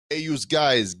Hey, you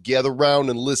guys, gather around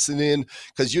and listen in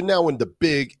because you're now in the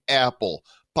Big Apple,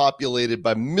 populated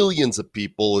by millions of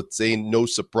people. It's ain't no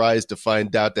surprise to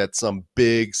find out that some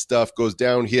big stuff goes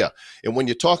down here. And when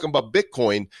you're talking about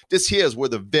Bitcoin, this here is where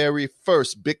the very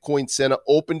first Bitcoin Center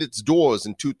opened its doors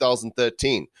in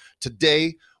 2013.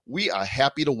 Today, we are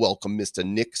happy to welcome Mr.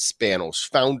 Nick Spanos,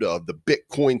 founder of the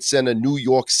Bitcoin Center, New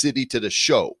York City, to the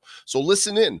show. So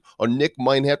listen in, or Nick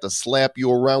might have to slap you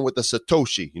around with a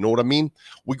Satoshi. You know what I mean?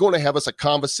 We're going to have us a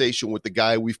conversation with the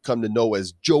guy we've come to know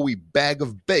as Joey Bag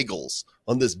of Bagels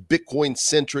on this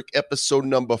Bitcoin-centric episode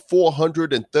number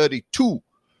 432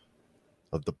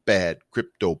 of the Bad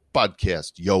Crypto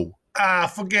Podcast. Yo.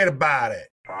 Forget about it.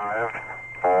 5,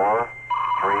 4,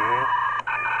 3,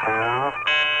 2,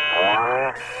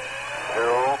 1,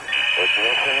 0,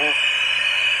 ignition.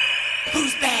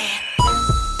 Who's bad?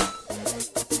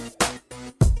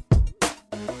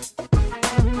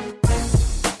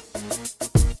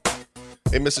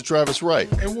 Hey, Mr. Travis Wright.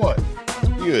 Hey, what?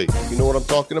 You know what I'm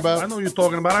talking about? I know what you're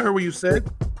talking about. I heard what you said.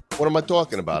 What am I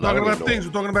talking about? We're talking about things.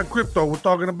 We're talking about crypto. We're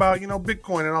talking about,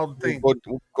 Bitcoin and all the things. We'll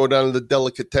go down to the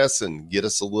delicatessen, get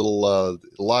us a little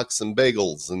lox and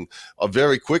bagels. And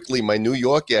very quickly, my New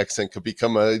York accent could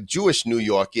become a Jewish New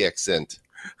York accent.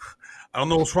 I don't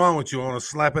know what's wrong with you. I want to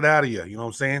slap it out of you. You know what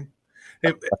I'm saying?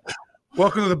 Hey,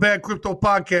 welcome to the Bad Crypto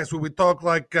Podcast, where we talk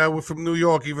like we're from New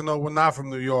York, even though we're not from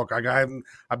New York.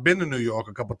 I've been to New York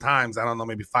a couple times. I don't know,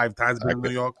 maybe 5 times I've been to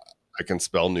New York. I can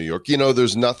spell New York.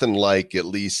 There's nothing like, at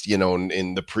least,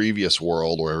 in the previous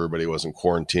world where everybody was in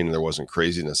quarantine and there wasn't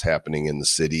craziness happening in the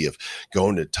city, of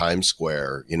going to Times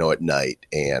Square, at night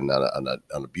and on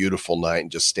a beautiful night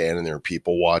and just standing there and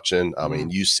people watching. I mean,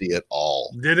 you see it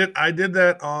all. I did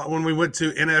that when we went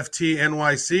to NFT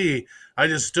NYC. I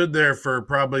just stood there for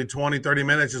probably 20, 30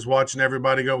 minutes just watching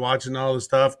everybody go, watching all the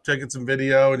stuff, taking some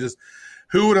video, and just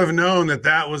who would have known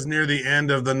that was near the end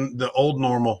of the old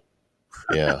normal.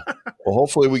 Yeah. Well,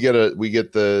 hopefully we get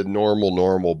the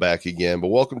normal back again. But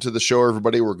welcome to the show,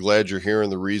 everybody. We're glad you're here.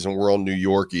 And the reason we're all New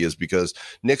Yorkie is because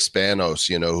Nick Spanos,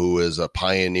 who is a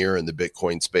pioneer in the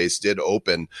Bitcoin space, did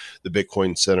open the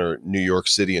Bitcoin Center, New York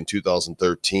City in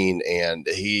 2013. And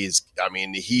he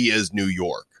is New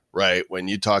York. Right. When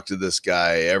you talk to this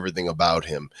guy, everything about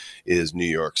him is New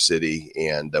York City.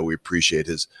 And we appreciate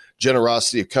his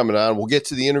generosity of coming on. We'll get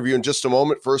to the interview in just a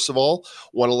moment. First of all,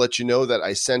 want to let you know that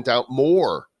I sent out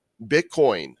more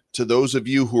Bitcoin to those of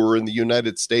you who are in the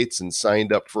United States and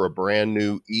signed up for a brand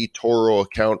new eToro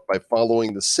account by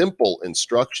following the simple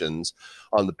instructions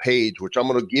on the page, which I'm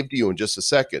going to give to you in just a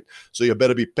second. So you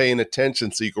better be paying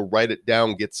attention so you can write it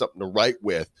down, get something to write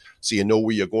with so you know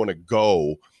where you're going to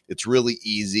go. It's really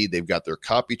easy. They've got their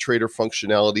copy trader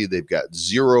functionality. They've got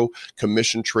 0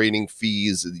 commission trading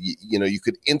fees. You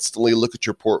could instantly look at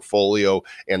your portfolio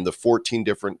and the 14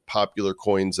 different popular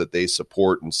coins that they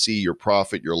support and see your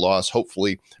profit, your loss,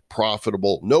 hopefully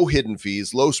profitable, no hidden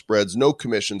fees, low spreads, no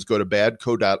commissions. Go to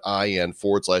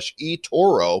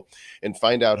badco.in/eToro and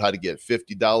find out how to get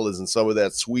 $50 and some of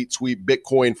that sweet, sweet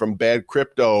Bitcoin from Bad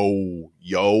Crypto.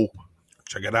 Yo.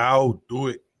 Check it out. Do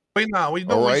it. Wait now. What you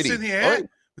doing? We're sitting here. Right.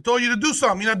 We told you to do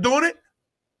something. You're not doing it?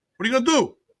 What are you going to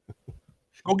do?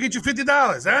 Go get you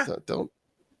 $50, huh? Don't.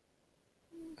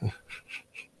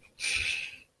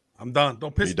 I'm done.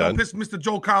 Don't piss Mr.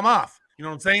 Joe Calm off. You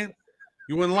know what I'm saying?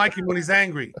 You wouldn't like him when he's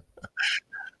angry.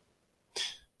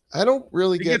 I don't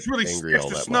really he get gets really angry all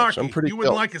that snarky. much. I'm pretty. You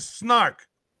wouldn't like his snark.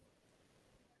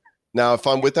 Now, if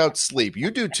I'm without sleep,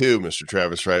 you do too, Mr.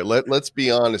 Travis, right? Let's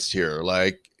be honest here.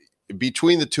 Like,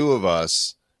 between the two of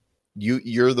us,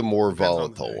 you're the more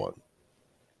volatile one.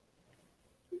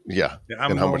 Yeah.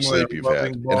 And how much sleep you've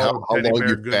had and how long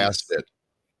you fasted.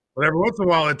 But every once in a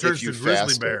while it turns to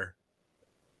grizzly bear.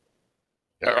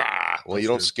 Well, you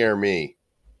don't scare me.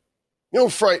 You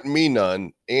don't frighten me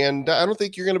none. And I don't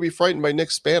think you're going to be frightened by Nick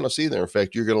Spanos either. In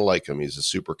fact, you're going to like him. He's a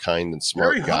super kind and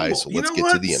smart guy. So let's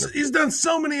get to the interview. He's done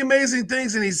so many amazing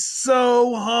things and he's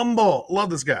so humble. Love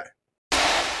this guy.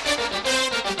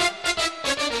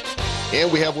 And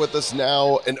we have with us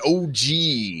now an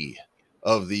OG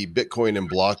of the Bitcoin and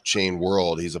blockchain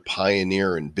world. He's a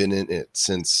pioneer and been in it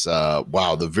since,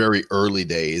 the very early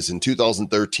days. In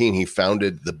 2013, he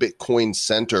founded the Bitcoin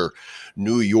Center,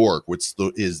 New York, which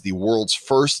is the world's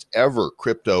first ever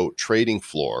crypto trading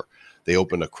floor. They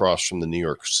opened across from the New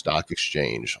York Stock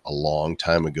Exchange a long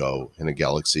time ago in a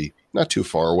galaxy not too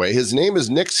far away. His name is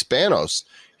Nick Spanos.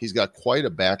 He's got quite a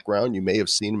background. You may have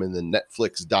seen him in the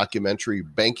Netflix documentary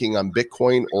Banking on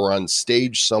Bitcoin or on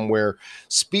stage somewhere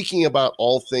speaking about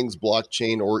all things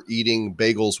blockchain or eating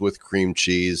bagels with cream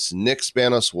cheese. Nick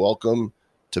Spanos, welcome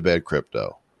to Bad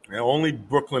Crypto. Only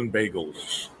Brooklyn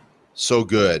bagels. So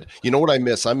good. You know what I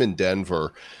miss? I'm in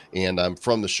Denver and I'm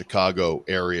from the Chicago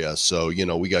area. So,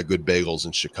 we got good bagels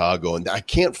in Chicago, and I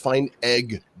can't find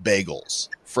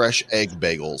fresh egg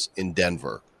bagels in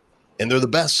Denver. And they're the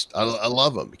best. I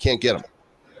love them. You can't get them.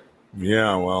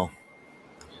 Yeah, well,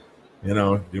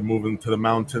 you're moving to the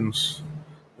mountains.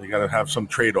 You got to have some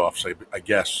trade-offs, I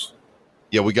guess.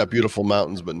 Yeah, we got beautiful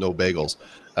mountains, but no bagels.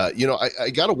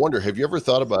 I got to wonder, have you ever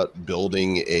thought about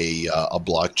building a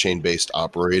blockchain-based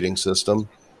operating system?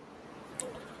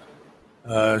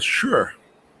 Sure.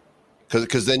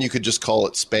 Because then you could just call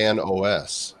it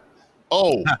Spanos.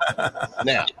 Oh,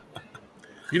 snap.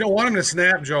 You don't want him to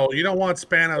snap, Joel. You don't want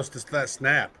Spanos to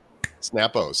snap.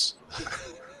 Snappos.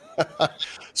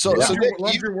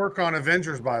 Love your work on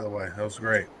Avengers, by the way. That was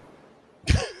great.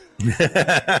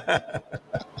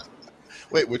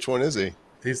 Wait, which one is he?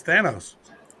 He's Thanos.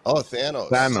 Oh, Thanos.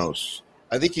 Spanos.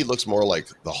 I think he looks more like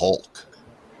the Hulk.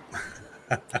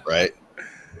 Right?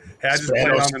 Hey, I just played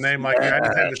on the name like I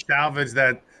just had to salvage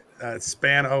that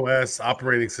Span OS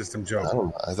operating system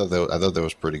joke. I thought that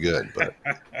was pretty good, but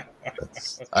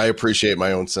I appreciate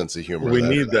my own sense of humor. We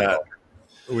need that.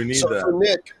 So for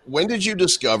Nick, when did you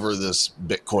discover this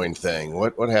Bitcoin thing?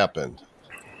 What happened?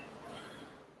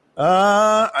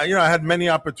 I had many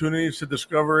opportunities to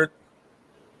discover it,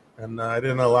 and I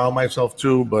didn't allow myself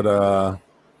to, but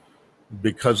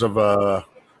because of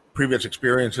previous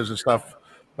experiences and stuff.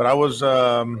 But I was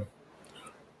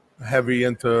heavy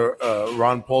into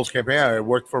Ron Paul's campaign. I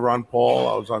worked for Ron Paul.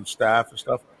 I was on staff and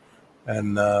stuff,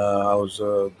 and I was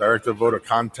director of voter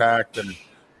contact, and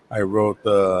I wrote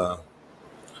the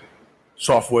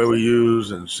software we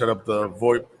use and set up the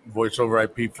voice over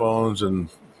IP phones, and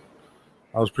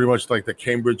I was pretty much like the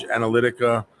Cambridge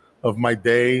Analytica of my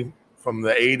day. From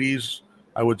the 80s,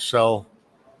 I would sell,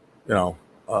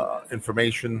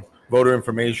 information, voter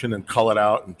information, and cull it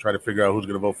out and try to figure out who's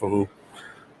going to vote for who.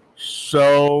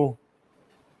 So,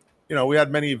 we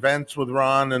had many events with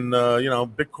Ron, and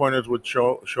Bitcoiners would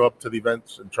show up to the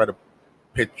events and try to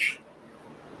pitch.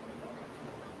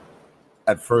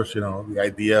 At first, the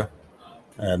idea,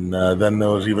 and then there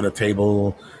was even a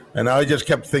table, and I just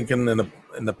kept thinking in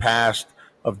the past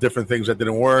of different things that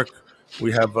didn't work.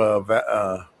 We have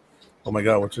oh my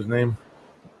God, what's his name?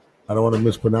 I don't want to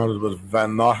mispronounce it. It was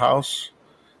Van Nothaus,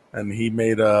 and he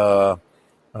made a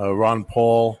Ron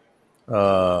Paul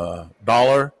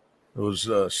dollar. It was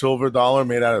a silver dollar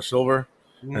made out of silver,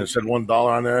 and it said $1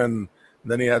 on there. And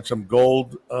then he had some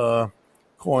gold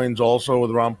coins also with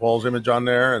Ron Paul's image on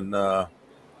there. And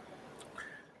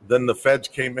then the feds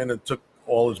came in and took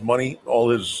all his money, all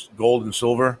his gold and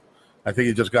silver. I think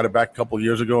he just got it back a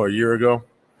year ago.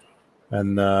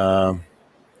 And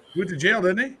he went to jail,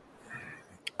 didn't he?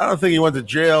 I don't think he went to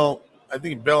jail. I think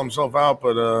he bailed himself out,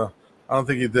 but I don't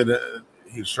think he did it.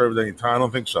 He served any time. I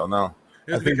don't think so, no.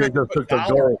 I think they just took the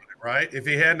gold. Right? If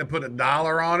he hadn't put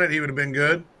 $1 on it, he would have been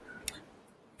good?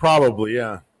 Probably,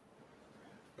 yeah.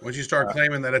 Once you start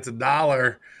claiming that it's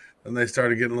 $1, then they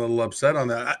started getting a little upset on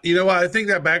that. You know what? I think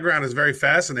that background is very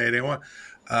fascinating.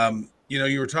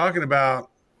 You were talking about,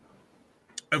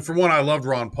 and for one, I loved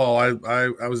Ron Paul.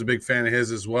 I was a big fan of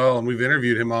his as well, and we've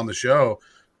interviewed him on the show.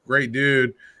 Great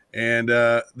dude. And he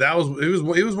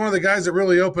was one of the guys that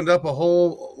really opened up a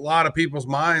whole lot of people's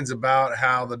minds about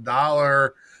how the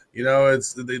dollar,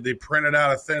 they print it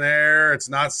out of thin air. It's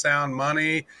not sound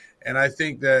money. And I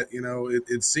think that,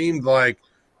 it seemed like,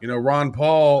 Ron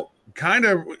Paul kind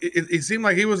of, it seemed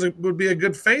like he would be a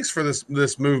good face for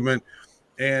this movement.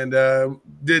 And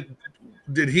did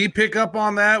he pick up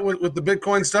on that with the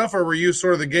Bitcoin stuff, or were you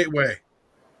sort of the gateway?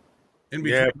 In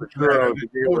between? Yeah, for sure.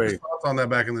 What were your thoughts on that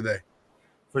back in the day?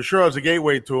 For sure, I was a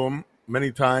gateway to him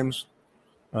many times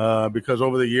because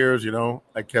over the years,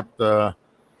 I kept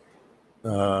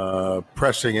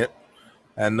pressing it.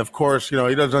 And, of course, he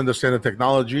doesn't understand the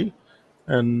technology.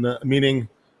 And meaning,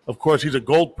 of course, he's a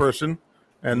gold person,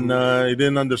 and he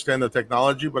didn't understand the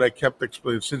technology. But I kept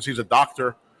explaining, since he's a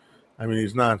doctor,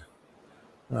 he's not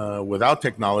without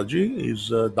technology.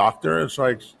 He's a doctor. And so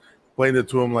I explained it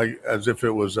to him like as if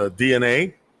it was a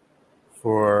DNA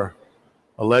for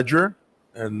a ledger.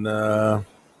 And,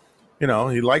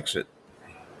 he likes it.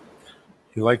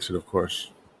 He likes it, of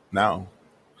course, now.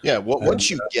 Yeah, once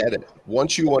you get it,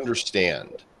 once you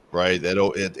understand, right, that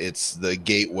it's the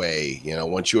gateway,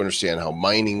 once you understand how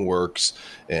mining works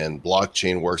and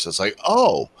blockchain works, it's like,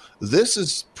 oh, this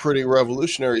is pretty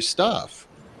revolutionary stuff.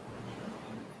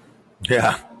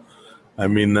 Yeah.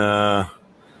 My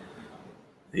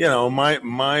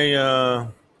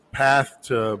path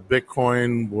to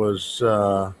Bitcoin was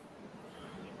a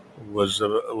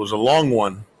long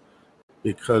one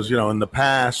because, in the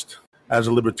past, as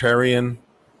a libertarian,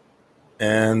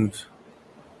 and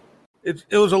it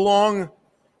was a long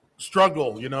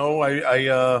struggle.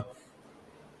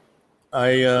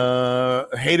 I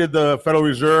hated the Federal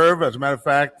Reserve. As a matter of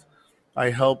fact, I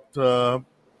helped try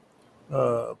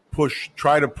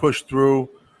to push through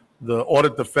the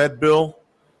audit the Fed bill,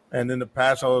 and in the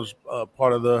past I was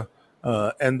part of the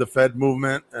end the Fed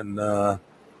movement, and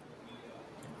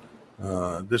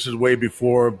this is way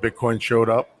before Bitcoin showed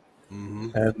up,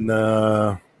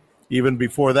 and even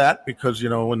before that, because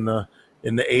in the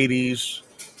 80s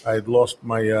I had lost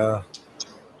my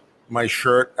my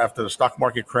shirt after the stock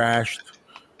market crashed,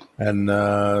 and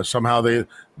somehow the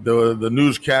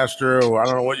newscaster, or I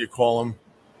don't know what you call them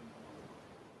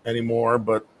anymore,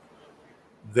 but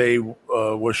they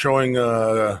were showing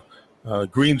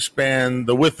Greenspan.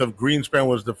 The width of Greenspan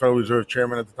was the Federal Reserve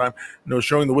chairman at the time, and they were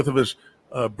showing the width of his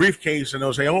briefcase, and they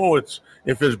were saying, "Oh,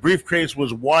 if his briefcase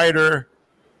was wider,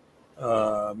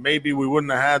 maybe we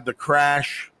wouldn't have had the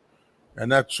crash,"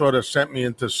 and that sort of sent me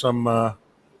into some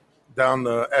down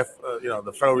the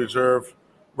the Federal Reserve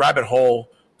rabbit hole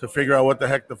to figure out what the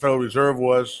heck the Federal Reserve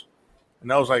was,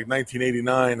 and that was like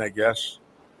 1989, I guess.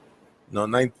 No,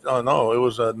 it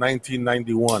was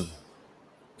 1991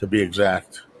 to be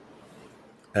exact.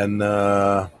 And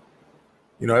ever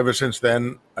since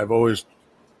then, I've always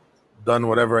done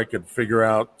whatever I could figure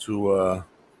out to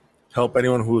help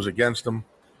anyone who was against them,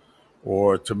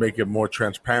 or to make it more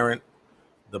transparent.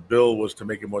 The bill was to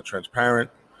make it more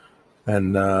transparent.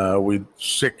 And we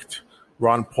sicked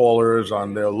Ron Paulers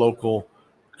on their local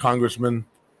congressmen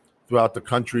throughout the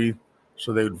country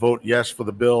so they would vote yes for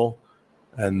the bill.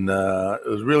 And it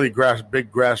was really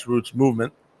big grassroots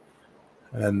movement.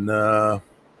 And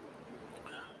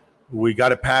we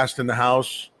got it passed in the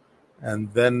House,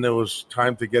 and then there was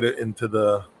time to get it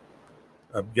into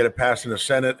get it passed in the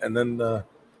Senate. And then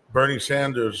Bernie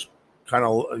Sanders kind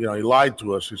of, he lied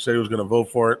to us. He said he was going to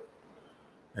vote for it.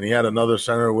 And he had another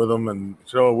senator with him, and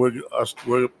so we're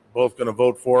both going to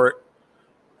vote for it.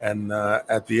 And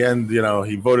at the end,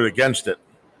 he voted against it.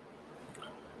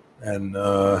 And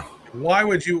why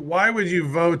would you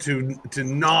vote to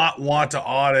not want to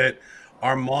audit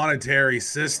our monetary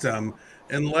system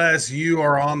unless you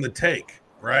are on the take,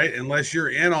 right? Unless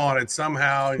you're in on it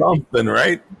somehow. Something,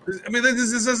 right? I mean,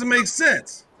 this doesn't make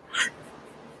sense.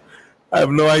 I have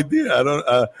no idea. I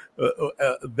don't.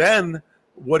 Then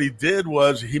what he did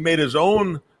was he made his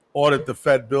own audit the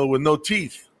Fed bill with no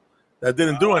teeth. That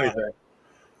didn't do anything.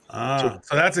 So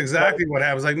that's exactly what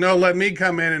happens. Like, no, let me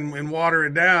come in and water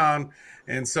it down.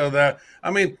 And so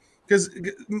because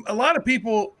a lot of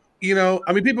people,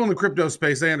 people in the crypto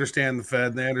space, they understand the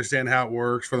Fed, they understand how it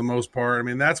works for the most part. I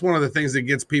mean, that's one of the things that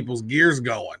gets people's gears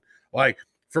going. Like,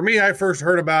 for me, I first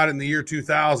heard about it in the year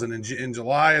 2000. In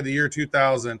July of the year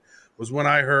 2000 was when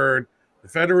I heard the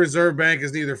Federal Reserve Bank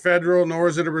is neither federal nor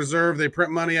is it a reserve. They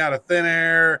print money out of thin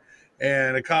air,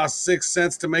 and it costs 6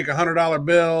 cents to make $100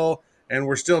 bill, and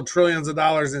we're still trillions of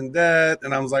dollars in debt.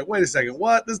 And I was like, wait a second,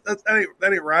 what? That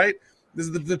ain't right. This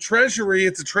is the Treasury.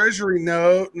 It's a Treasury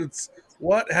note, and it's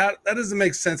what? How? That doesn't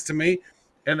make sense to me.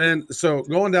 And then, so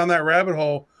going down that rabbit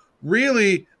hole,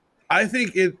 really, I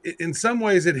think it in some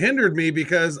ways it hindered me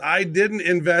because I didn't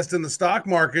invest in the stock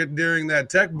market during that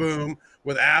tech boom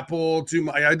with Apple.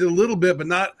 I did a little bit, but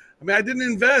not. I mean, I didn't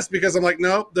invest because I'm like,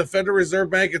 nope, the Federal Reserve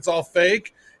Bank, it's all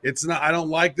fake. It's not. I don't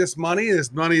like this money.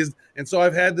 This money is, and so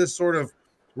I've had this sort of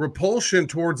repulsion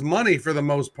towards money for the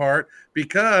most part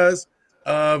because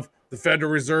of the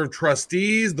Federal Reserve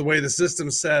trustees, the way the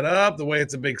system's set up, the way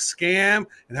it's a big scam,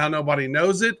 and how nobody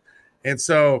knows it. And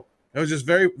so it was just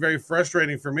very, very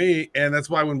frustrating for me. And that's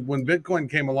why when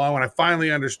Bitcoin came along, when I finally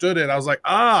understood it, I was like,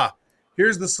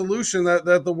 here's the solution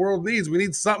that the world needs. We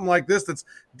need something like this that's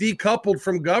decoupled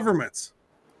from governments.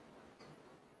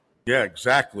 Yeah,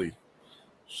 exactly.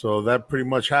 So that pretty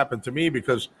much happened to me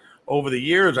because over the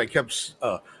years I kept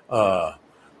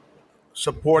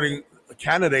supporting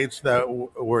candidates that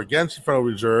were against the Federal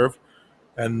Reserve,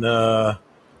 and the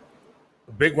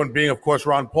big one being, of course,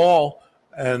 Ron Paul,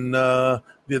 and the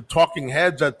talking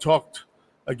heads that talked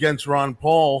against Ron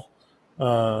Paul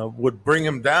would bring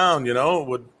him down. In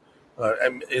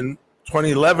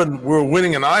 2011 we were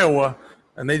winning in Iowa,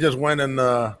 and they just went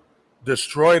and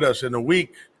destroyed us in a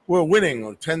week. We're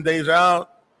winning 10 days out,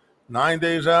 9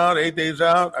 days out, 8 days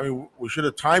out. I mean, we should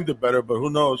have timed it better, but who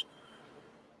knows?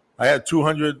 I had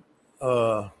 200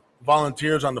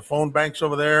 volunteers on the phone banks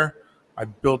over there. I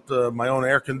built my own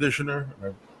air conditioner.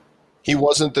 He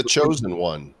wasn't the chosen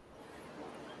one.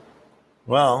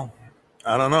 Well,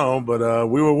 I don't know, but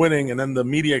we were winning, and then the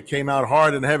media came out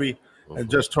hard and heavy and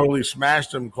just totally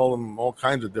smashed him, called him all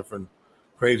kinds of different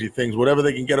crazy things, whatever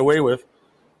they can get away with.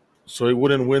 so he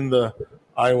wouldn't win the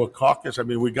Iowa caucus. I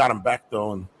mean, we got him back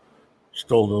though and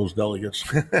stole those delegates.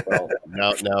 Well,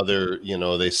 now they're,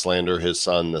 they slander his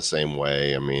son the same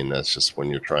way. I mean, that's just when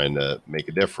you're trying to make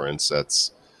a difference.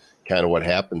 That's kind of what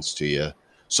happens to you.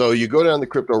 So you go down the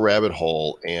crypto rabbit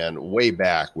hole, and way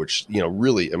back, which,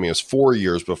 really, I mean, it was 4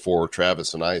 years before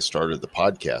Travis and I started the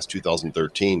podcast,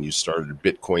 2013, you started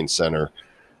Bitcoin Center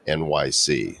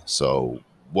NYC. So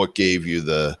what gave you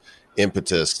the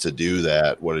impetus to do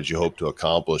that? What did you hope to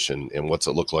accomplish, and what's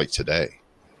it look like today?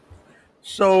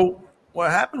 So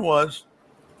what happened was,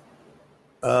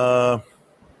 I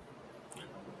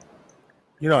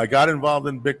got involved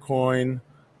in Bitcoin.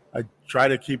 I tried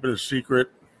to keep it a secret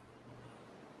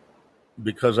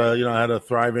because I had a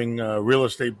thriving real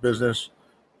estate business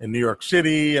in New York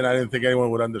City, and I didn't think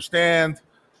anyone would understand.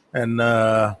 And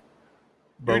but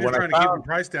you're just trying to keep the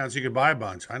price down so you could buy a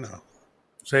bunch. I know.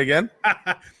 Say again.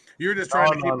 You're just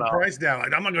trying to keep the price down.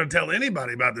 Like, I'm not going to tell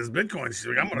anybody about this Bitcoin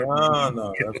shit. No,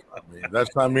 that's not me.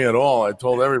 That's not me at all. I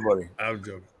told everybody. I'm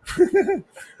joking.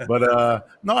 But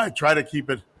no, I try to keep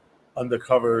it under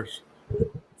covers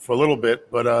for a little bit,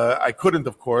 but I couldn't,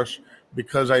 of course,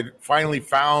 because I finally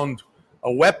found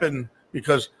a weapon.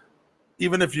 Because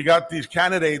even if you got these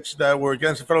candidates that were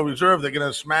against the Federal Reserve, they're going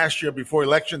to smash you before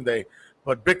Election Day.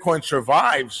 But Bitcoin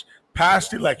survives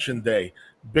past Election Day.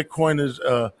 Bitcoin is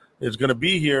going to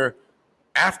be here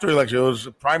after election. It was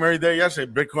primary day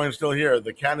yesterday. Bitcoin's still here.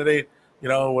 The candidate,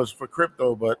 was for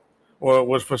crypto, or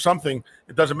was for something.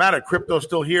 It doesn't matter. Crypto's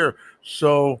still here.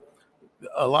 So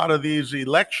a lot of these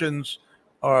elections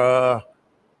are,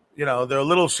 they're a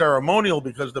little ceremonial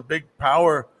because the big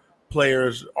power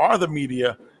players are the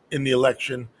media in the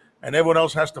election, and everyone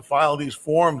else has to file these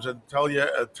forms and tell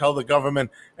the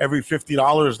government every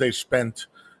 $50 they spent.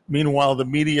 Meanwhile, the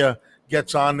media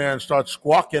gets on there and starts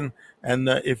squawking. And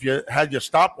if you had your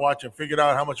stopwatch and figured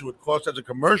out how much it would cost as a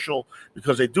commercial,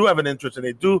 because they do have an interest and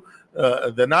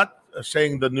they're not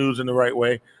saying the news in the right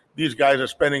way. These guys are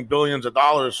spending billions of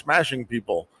dollars smashing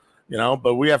people,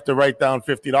 but we have to write down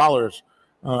 $50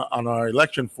 on our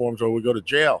election forms or we go to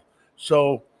jail.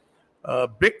 So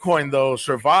Bitcoin, though,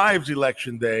 survives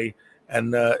Election Day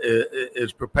and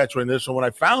is perpetuating this. So when I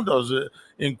found those,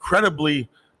 incredibly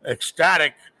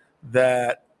ecstatic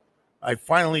that I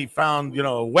finally found,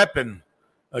 a weapon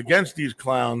against these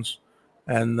clowns.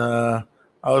 And I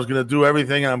was going to do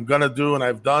everything I'm going to do, and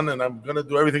I've done, and I'm going to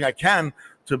do everything I can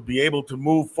to be able to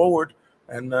move forward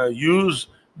and use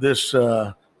this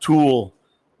tool.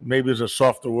 Maybe it's a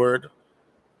softer word,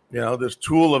 this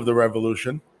tool of the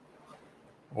revolution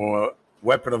or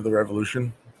weapon of the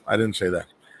revolution. I didn't say that.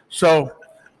 So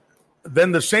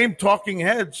then the same talking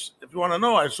heads, if you want to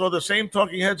know, I saw the same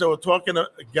talking heads that were talking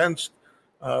against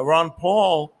Ron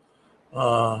Paul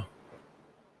on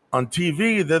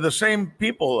TV. They're the same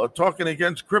people talking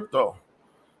against crypto,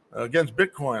 against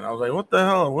Bitcoin. I was like, what the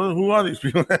hell? Who are these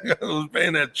people who's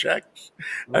paying their checks?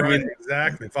 Right, I mean,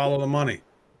 exactly. Follow the money.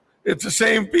 It's the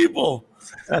same people.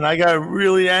 And I got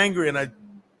really angry and I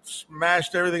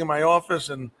smashed everything in my office.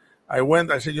 And I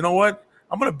said, you know what?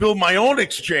 I'm going to build my own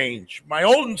exchange,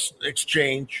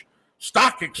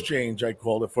 stock exchange, I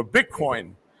called it, for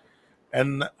Bitcoin.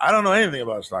 And I don't know anything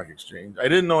about a stock exchange. I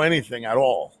didn't know anything at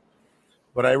all.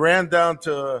 But I ran down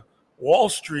to Wall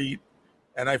Street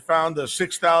and I found a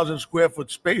 6,000 square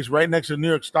foot space right next to the New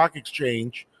York Stock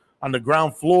Exchange on the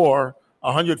ground floor,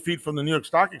 100 feet from the New York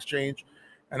Stock Exchange.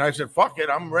 And I said, fuck it,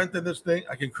 I'm renting this thing.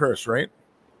 I can curse, right?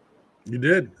 You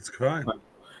did. It's fine.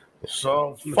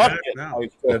 So fuck it. Now. I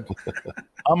said,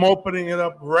 I'm opening it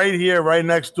up right here, right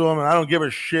next to him, and I don't give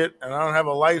a shit, and I don't have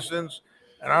a license,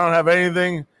 and I don't have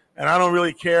anything, and I don't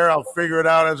really care. I'll figure it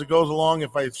out as it goes along.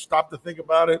 If I stop to think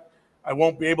about it, I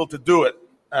won't be able to do it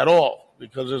at all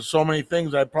because there's so many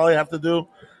things I probably have to do,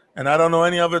 and I don't know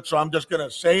any of it, so I'm just going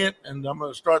to say it, and I'm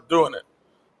going to start doing it.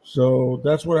 So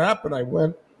that's what happened. I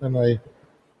went and I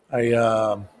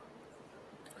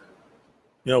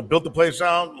built the place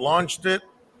out, launched it.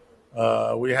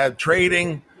 We had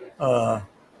trading,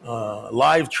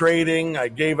 live trading. I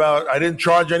didn't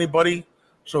charge anybody,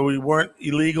 so we weren't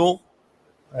illegal.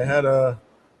 I had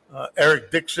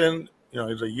Eric Dixon,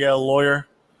 he's a Yale lawyer.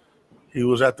 He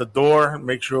was at the door,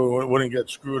 make sure it wouldn't get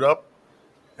screwed up.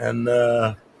 And,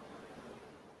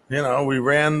 we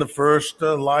ran the first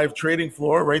live trading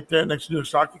floor right there next to the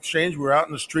stock exchange. We were out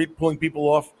in the street pulling people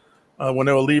off when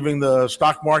they were leaving the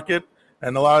stock market.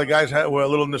 And a lot of the guys were a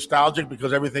little nostalgic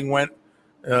because everything went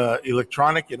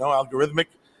electronic, algorithmic.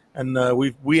 And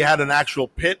we had an actual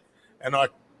pit, and our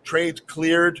trades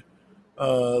cleared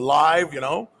live,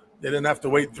 They didn't have to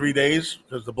wait 3 days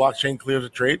because the blockchain clears the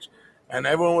trades. And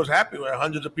everyone was happy. We had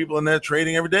hundreds of people in there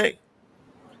trading every day.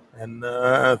 and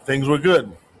things were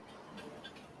good.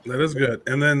 That is good.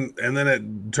 And then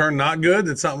it turned not good.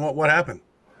 It's something. What happened?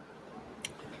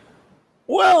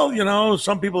 Well,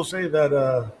 some people say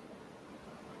that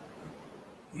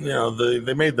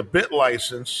they made the bit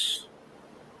license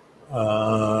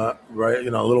right,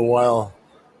 a little while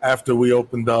after we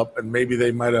opened up, and maybe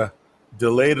they might have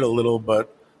delayed it a little,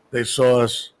 but they saw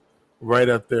us right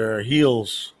at their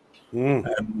heels,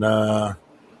 and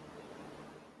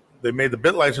they made the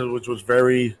bit license, which was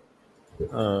very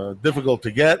difficult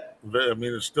to get. I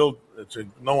mean, there's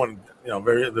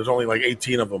only like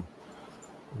 18 of them,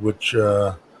 which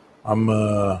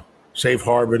I'm safe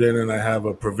harbored in, and I have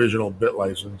a provisional bit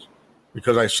license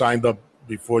because I signed up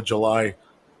before July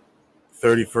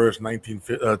 31st,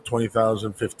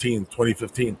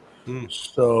 2015.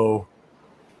 So,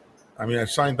 I mean, I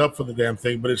signed up for the damn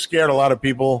thing, but it scared a lot of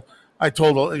people. I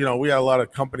told, we had a lot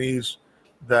of companies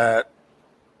that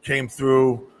came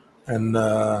through, and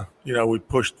we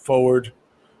pushed forward,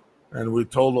 and we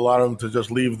told a lot of them to just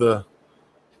leave the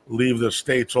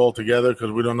states altogether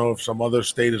because we don't know if some other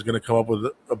state is going to come up with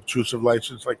an obtrusive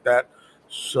license like that.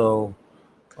 So,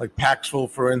 like Paxful,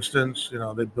 for instance,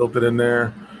 they built it in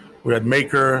there. We had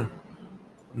Maker,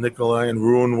 Nikolai, and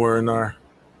Rune were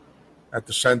at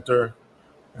the center,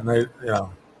 and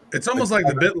it's almost like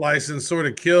the bit license sort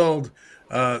of killed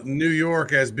New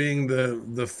York as being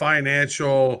the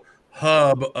financial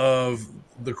hub of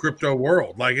the crypto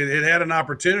world. Like it had an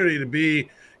opportunity to be,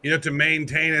 to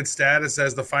maintain its status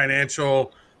as the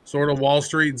financial sort of Wall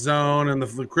Street zone, and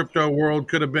the crypto world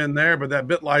could have been there, but that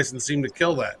bit license seemed to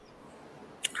kill that.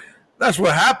 That's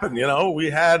what happened. We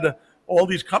had all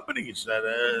these companies that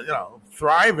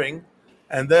thriving,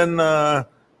 and then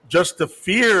just the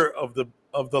fear of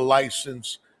the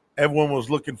license, everyone was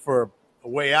looking for a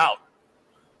way out.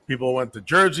 People went to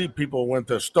Jersey, people went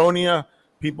to Estonia,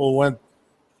 people went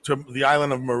to the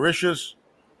island of Mauritius.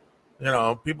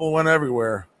 People went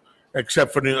everywhere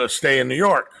except for stay in New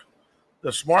York.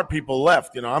 The smart people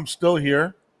left. I'm still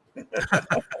here,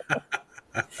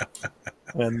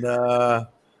 and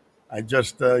I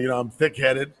just I'm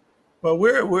thick-headed. But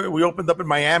we opened up in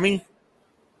Miami,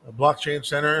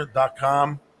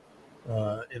 blockchaincenter.com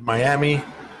in Miami,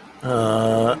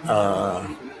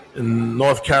 in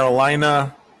North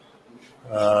Carolina.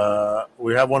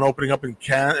 We have one opening up in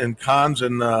Cannes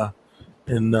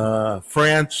in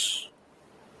France.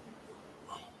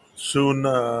 Soon,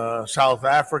 South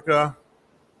Africa.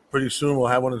 Pretty soon we'll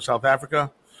have one in South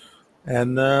Africa.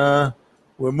 And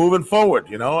we're moving forward,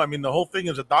 I mean, the whole thing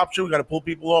is adoption. We got to pull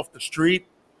people off the street.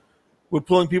 We're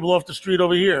pulling people off the street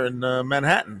over here in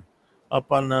Manhattan,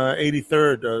 up on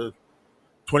 83rd,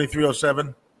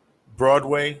 2307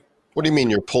 Broadway. What do you mean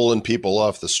you're pulling people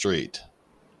off the street?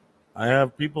 I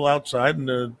have people outside,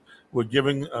 and we're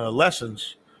giving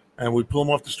lessons, and we pull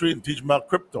them off the street and teach them about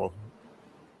crypto.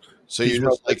 So you're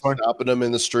just like stopping them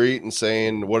in the street and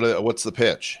saying, what's the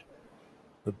pitch?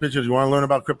 The pitch is, you want to learn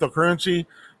about cryptocurrency?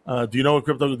 Do you know what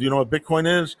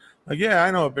Bitcoin is? Like, yeah,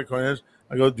 I know what Bitcoin is.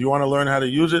 I go, do you want to learn how to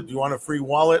use it? Do you want a free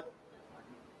wallet?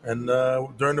 And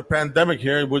during the pandemic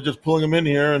here, we're just pulling them in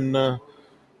here and,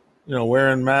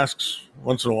 wearing masks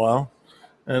once in a while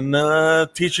and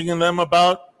teaching them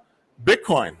about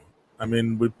Bitcoin. I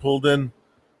mean, we pulled in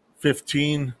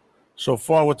 15 so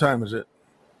far. What time is it?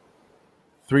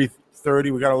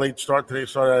 3:30. We got a late start today.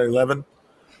 Started at 11.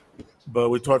 But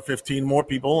we taught 15 more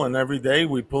people, and every day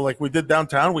we pull, like we did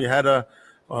downtown. We had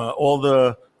all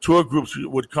the tour groups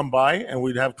would come by, and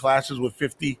we'd have classes with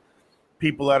 50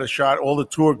 people at a shot. All the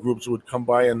tour groups would come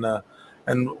by, and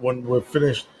when we're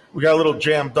finished, we got a little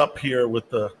jammed up here with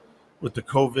the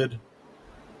COVID.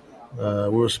 We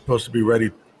were supposed to be ready,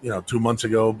 2 months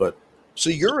ago, but. So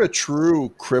you're a true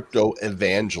crypto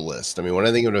evangelist. I mean, when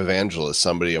I think of an evangelist,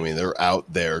 somebody, they're out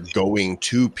there going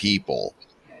to people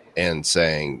and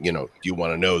saying, do you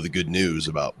want to know the good news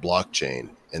about blockchain?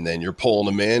 And then you're pulling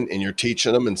them in and you're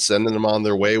teaching them and sending them on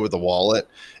their way with a wallet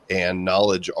and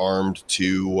knowledge armed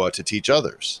to teach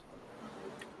others.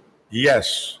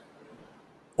 Yes,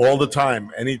 all the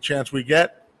time. Any chance we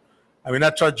get. I mean,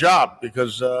 that's our job,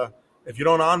 because if you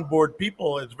don't onboard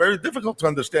people, it's very difficult to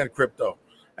understand crypto.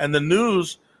 And the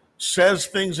news says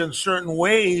things in certain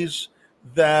ways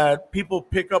that people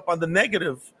pick up on the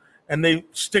negative, and they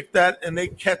stick that, and they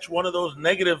catch one of those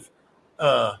negative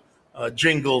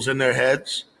jingles in their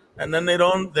heads, and then they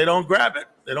don't grab it.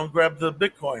 They don't grab the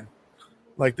Bitcoin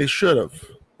like they should have,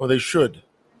 or they should,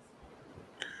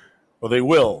 or they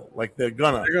will, like they're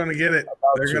gonna. They're gonna get it.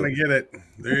 They're gonna get it.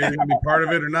 They're either gonna be part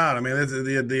of it or not. I mean,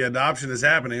 the adoption is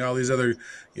happening. All these other,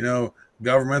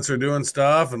 governments are doing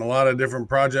stuff, and a lot of different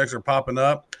projects are popping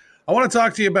up. I want to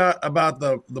talk to you about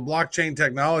the Blockchain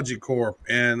Technology Corp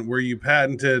and where you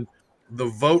patented the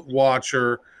Vote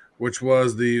Watcher, which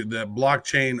was the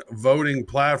blockchain voting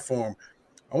platform.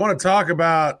 I want to talk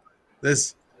about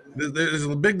this. There's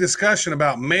a big discussion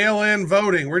about mail-in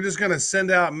voting. We're just going to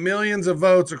send out millions of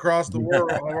votes across the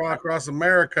world, across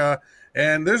America,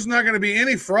 and there's not going to be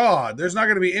any fraud. There's not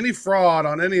going to be any fraud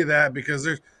on any of that because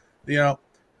there's, we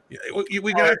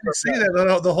can actually see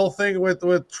that the whole thing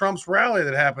with Trump's rally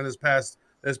that happened this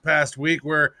past week,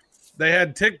 where they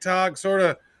had TikTok sort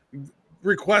of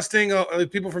requesting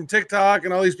people from TikTok,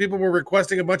 and all these people were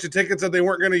requesting a bunch of tickets that they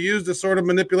weren't going to use to sort of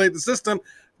manipulate the system.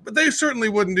 But they certainly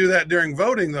wouldn't do that during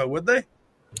voting, though, would they?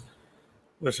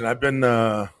 Listen, I've been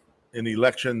in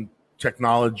election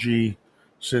technology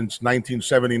since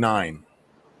 1979.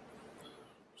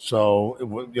 So,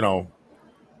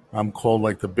 I'm called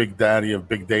like the big daddy of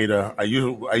big data. I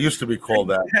used to be called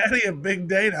that. Daddy of big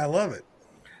data. I love it.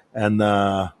 And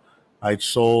I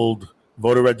sold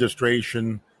voter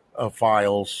registration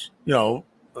files, the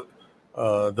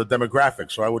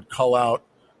demographics. So I would cull out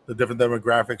the different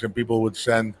demographics, and people would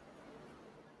send,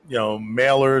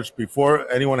 mailers.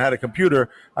 Before anyone had a computer,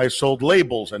 I sold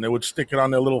labels, and they would stick it on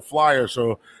their little flyer.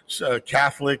 So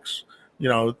Catholics,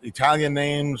 Italian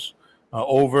names,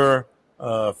 over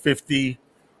 50.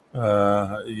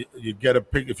 You get a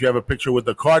pic. If you have a picture with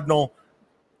the cardinal,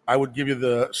 I would give you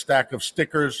the stack of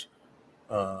stickers,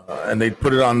 and they'd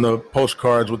put it on the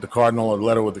postcards with the cardinal or the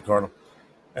letter with the cardinal.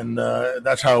 And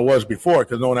that's how it was before,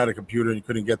 because no one had a computer and you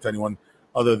couldn't get to anyone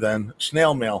other than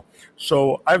snail mail.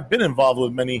 So I've been involved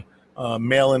with many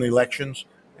mail-in elections,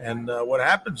 and what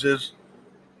happens is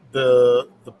the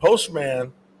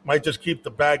postman might just keep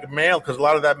the bag of mail, because a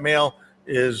lot of that mail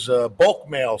is bulk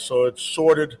mail, so it's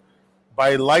sorted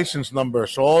by license number.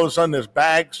 So all of a sudden there's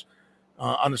bags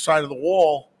on the side of the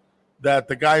wall that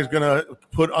the guy's going to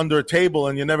put under a table,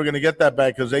 and you're never going to get that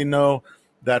bag because they know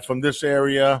that from this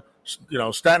area,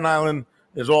 Staten Island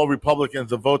is all Republicans.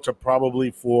 The votes are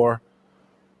probably for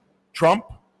Trump.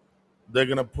 They're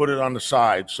going to put it on the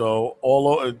side. So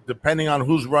depending on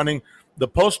who's running the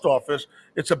post office,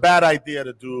 it's a bad idea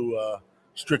to do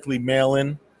strictly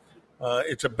mail-in.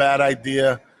 It's a bad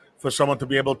idea for someone to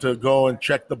be able to go and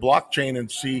check the blockchain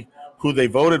and see who they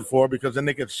voted for, because then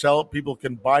they can sell. People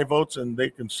can buy votes and they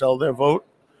can sell their vote.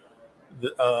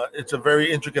 It's a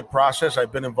very intricate process.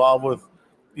 I've been involved with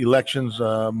elections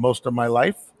most of my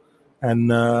life,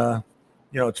 and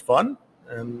it's fun.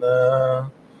 And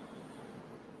I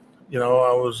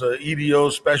was an EDO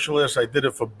specialist. I did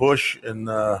it for Bush in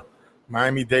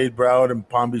Miami-Dade, Broward, and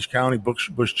Palm Beach County.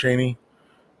 Bush Cheney,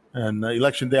 and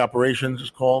Election Day Operations is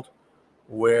called,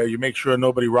 where you make sure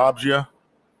nobody robs you.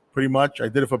 Pretty much, I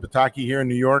did it for Pataki here in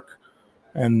New York,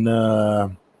 and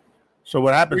so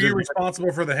what happens? Were you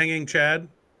responsible for the hanging Chad?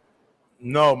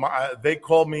 No, they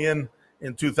called me in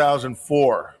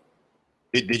 2004.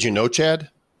 Did you know Chad?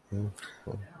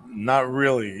 Not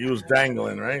really. He was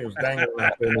dangling, right? He was dangling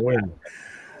in the wind.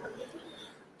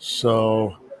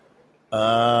 So,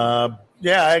 I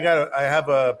have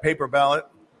a paper ballot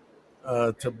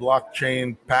to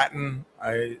blockchain patent.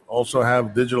 I also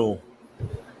have digital.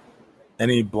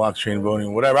 Any blockchain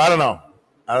voting, whatever. I don't know.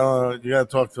 You got to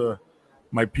talk to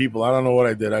my people. I don't know what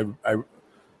I did. I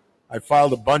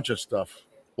filed a bunch of stuff.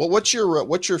 Well, what's your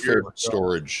favorite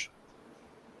storage?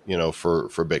 For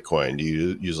Bitcoin, do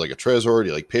you use like a Trezor? Do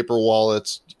you like paper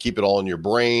wallets? Do you keep it all in your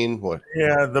brain? What?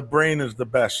 Yeah, the brain is the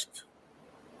best.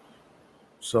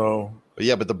 So.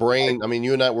 But the brain. I mean,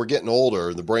 you and I, we're getting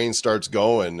older. The brain starts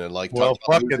going, and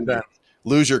fuck it then.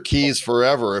 Lose your keys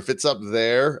forever. If it's up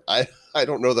there, I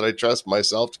don't know that I trust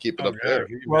myself to keep it up there.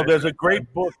 Well, there's a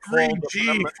great book called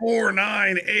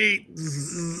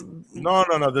 3G498. No,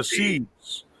 the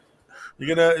seeds.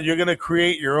 You're gonna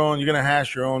create your own. You're gonna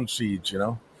hash your own seeds,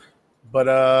 But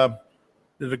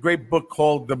there's a great book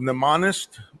called The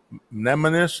Mnemonist.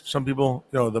 Some people,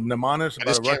 the Mnemonist. I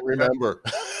just can't remember.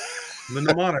 The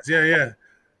Mnemonist, yeah.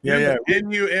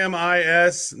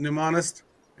 NUMIS, Mnemonist.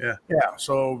 Yeah.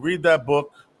 So read that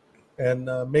book and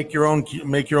make your own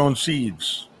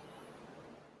seeds.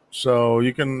 So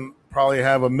you can probably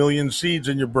have 1 million seeds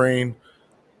in your brain,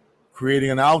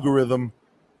 creating an algorithm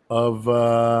of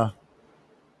the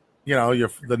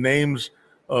names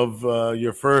of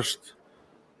your first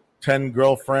 10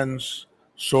 girlfriends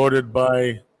sorted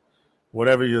by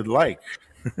whatever you'd like.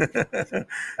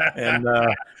 And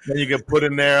then you can put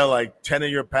in there like 10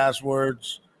 of your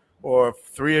passwords. Or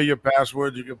 3 of your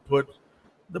passwords. You can put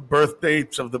the birth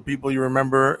dates of the people you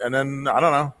remember, and then I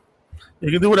don't know. You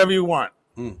can do whatever you want.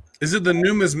 Is it the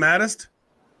numismatist?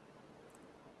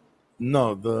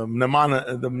 No, the mnemonic.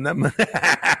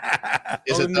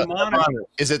 Is Oh, it the the mnemonic.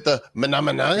 is it the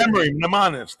Manamana? Memory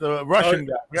mnemonics, the Russian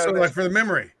guy. So like for the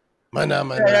memory.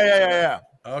 Manamana. Yeah.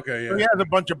 Okay, So yeah. he has a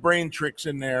bunch of brain tricks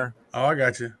in there. Oh, I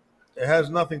got you. It has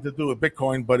nothing to do with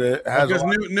Bitcoin, but it has a Because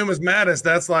lot. numismatics,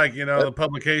 that's like, the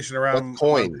publication around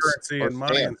coins currency or and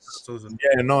money and stamps. stuff. So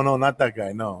Yeah, no, not that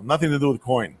guy. No, nothing to do with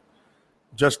coin.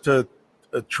 Just to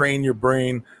train your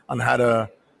brain on how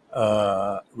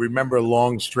to remember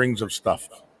long strings of stuff.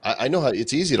 I know how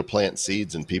it's easy to plant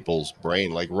seeds in people's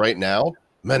brain. Like right now,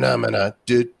 mana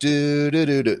do do do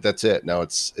do do. That's it. Now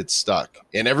it's stuck,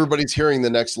 and everybody's hearing the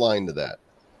next line to that.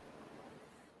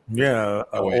 Yeah,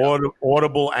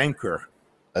 audible anchor.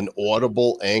 An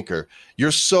audible anchor.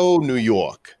 You're so New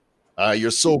York. You're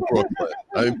so Brooklyn.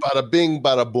 I mean, bada bing,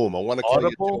 bada boom. I want to call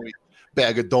Audible? you Joey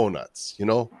Bag of Donuts.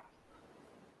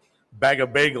 Bag of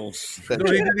bagels. So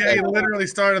he literally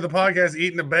started the podcast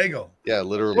eating a bagel. Yeah,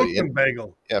 literally. Brooklyn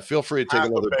bagel. Yeah, feel free to take Half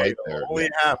a another bite bagel. there. Only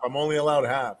half. I'm only allowed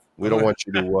half. We don't want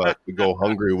you to go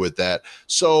hungry with that.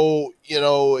 So,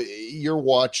 you're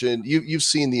watching, you've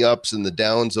seen the ups and the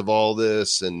downs of all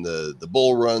this and the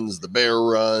bull runs, the bear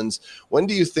runs. When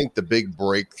do you think the big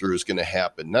breakthrough is going to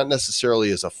happen? Not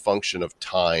necessarily as a function of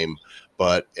time,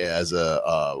 but as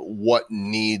what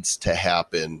needs to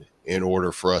happen in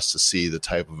order for us to see the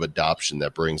type of adoption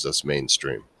that brings us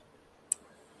mainstream.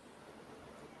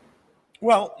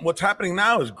 Well, what's happening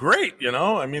now is great.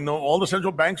 I mean, all the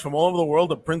central banks from all over the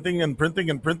world are printing and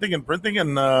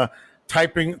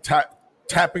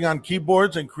tapping on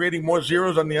keyboards and creating more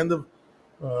zeros on the end of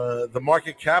the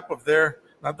market cap of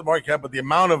not the market cap, but the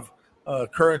amount of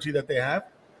currency that they have.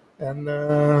 And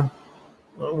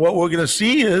what we're going to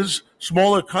see is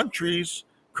smaller countries'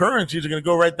 currencies are going to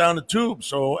go right down the tube.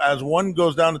 So as one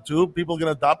goes down the tube, people are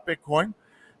going to adopt Bitcoin.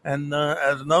 And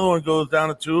as another one goes down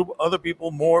the tube,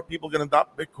 more people are going to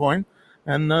adopt Bitcoin.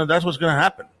 And that's what's going to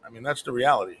happen. I mean, that's the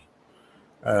reality.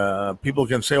 People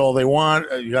can say all they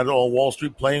want. You got all Wall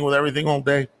Street playing with everything all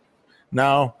day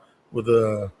now with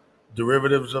the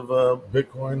derivatives of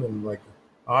Bitcoin and like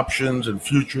options and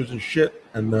futures and shit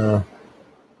and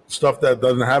stuff that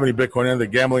doesn't have any Bitcoin in it. They're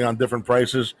gambling on different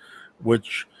prices,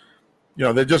 which,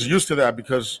 they're just used to that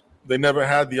because they never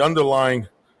had the underlying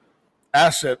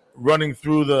asset running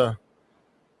through the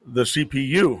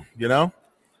CPU,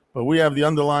 but we have the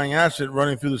underlying asset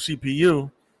running through the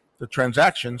CPU, the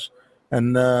transactions,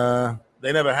 and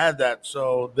they never had that.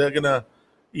 So they're going to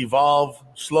evolve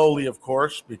slowly, of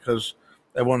course, because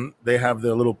they have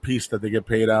their little piece that they get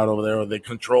paid out over there, or they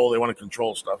want to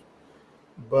control stuff.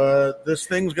 But this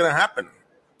thing's going to happen.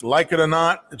 Like it or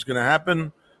not, it's going to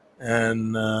happen.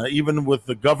 And even with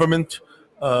the government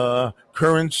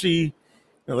currency,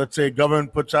 let's say a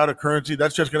government puts out a currency,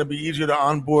 that's just going to be easier to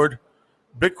onboard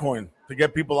Bitcoin, to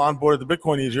get people on board the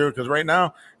Bitcoin easier, because right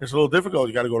now it's a little difficult.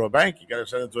 You got to go to a bank, you got to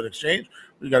send it to an exchange,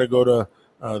 you got to go to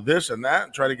this and that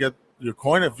and try to get your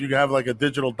coin. If you have like a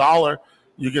digital dollar,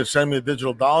 you can send me a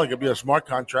digital dollar, it could be a smart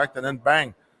contract, and then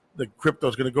bang, the crypto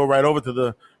is going to go right over to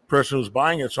the person who's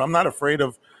buying it. So I'm not afraid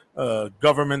of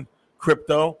government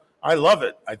crypto. I love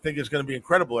it. I think it's going to be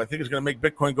incredible. I think it's going to make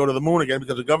Bitcoin go to the moon again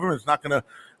because the government's not going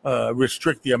to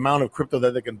restrict the amount of crypto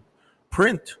that they can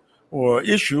print or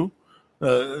issue.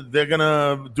 They're going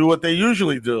to do what they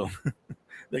usually do.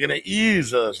 They're going to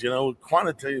ease us,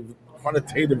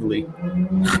 quantitatively.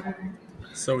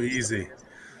 So easy.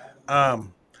 I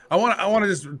want to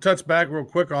just touch back real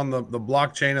quick on the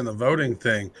blockchain and the voting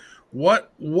thing. What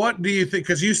do you think?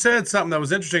 Because you said something that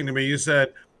was interesting to me. You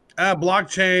said,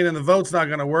 blockchain and the vote's not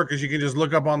going to work because you can just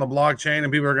look up on the blockchain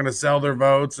and people are going to sell their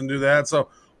votes and do that. So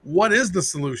what is the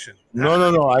solution?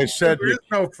 No. I said there is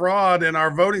no fraud in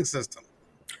our voting system.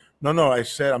 No. I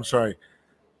said, I'm sorry.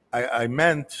 I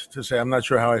meant to say, I'm not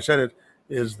sure how I said it,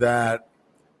 is that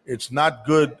it's not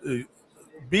good.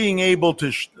 Being able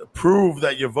to prove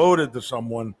that you voted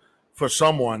for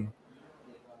someone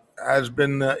has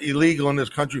been illegal in this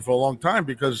country for a long time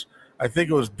because I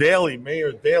think it was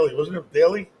Mayor Daley, wasn't it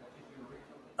Daley?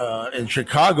 In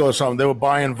Chicago or something, they were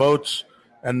buying votes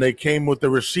and they came with the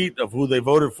receipt of who they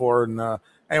voted for. And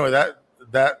anyway,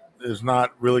 that is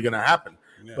not really going to happen.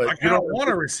 Yeah. But I don't want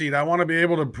a receipt. I want to be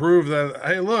able to prove that,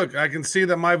 hey, look, I can see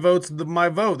that my vote's my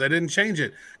vote. They didn't change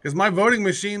it. Because my voting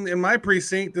machine in my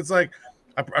precinct, it's like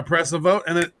I press a vote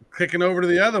and then clicking over to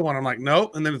the other one. I'm like,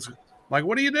 nope. And then it's like,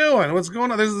 what are you doing? What's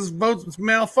going on? There's this vote that's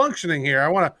malfunctioning here. I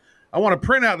want a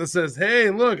printout that says,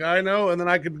 hey, look, I know. And then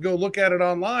I could go look at it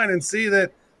online and see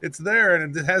that it's there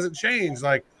and it hasn't changed.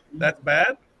 Like, that's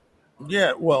bad?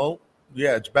 Yeah, well,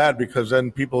 yeah, it's bad because then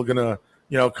people are going to,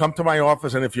 come to my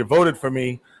office, and if you voted for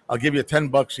me, I'll give you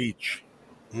 $10 each.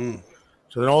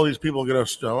 So then all these people are going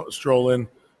to stroll in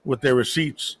with their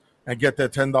receipts and get their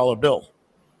 $10 bill.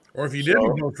 Or if you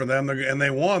didn't vote for them and they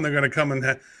won, they're going to come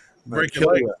and break your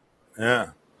Kill leg. you.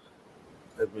 Yeah.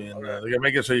 I mean, they're going to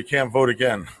make it so you can't vote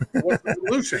again. What's the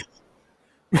solution?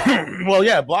 Well,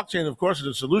 yeah, blockchain, of course, is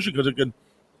a solution because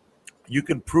you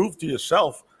can prove to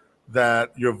yourself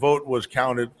that your vote was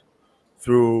counted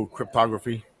through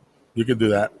cryptography. You can do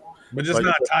that. But just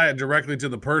not tie it directly to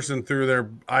the person through their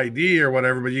ID or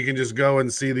whatever, but you can just go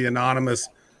and see the anonymous.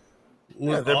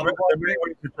 Yeah, there are many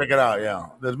ways to check it out, yeah.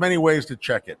 There's many ways to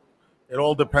check it. It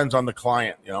all depends on the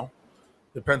client,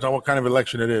 Depends on what kind of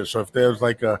election it is. So if there's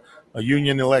like a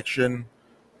union election,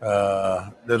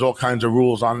 there's all kinds of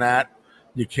rules on that.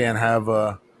 You can't have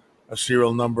a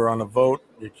serial number on a vote.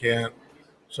 You can't.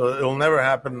 So it'll never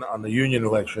happen on the union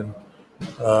election.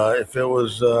 If it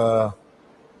was a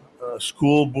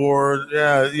school board,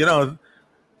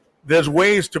 there's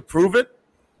ways to prove it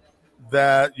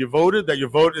that you voted, that your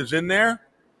vote is in there,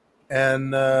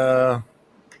 and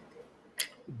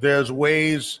there's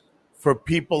ways for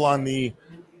people on the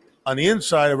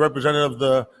inside, a representative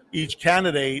of each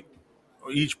candidate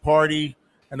or each party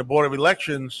and the Board of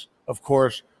Elections, of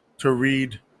course, to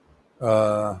read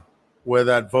where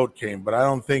that vote came. But I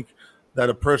don't think that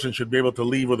a person should be able to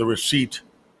leave with a receipt.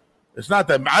 It's not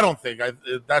that I don't think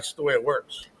that's the way it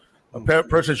works. A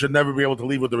person should never be able to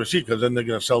leave with a receipt because then they're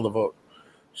going to sell the vote.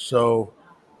 So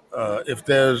if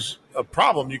there's a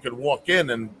problem, you can walk in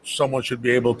and someone should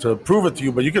be able to prove it to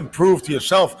you. But you can prove to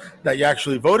yourself that you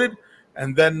actually voted,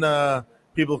 and then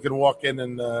people can walk in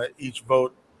and each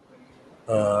vote.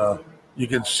 You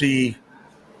can see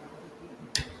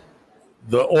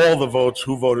all the votes,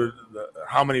 who voted,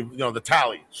 how many, the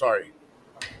tally. Sorry.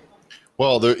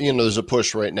 Well, there's a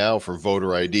push right now for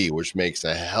voter ID, which makes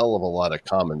a hell of a lot of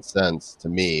common sense to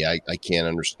me. I can't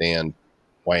understand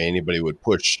why anybody would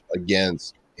push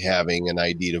against having an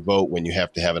ID to vote when you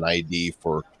have to have an ID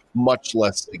for much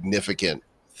less significant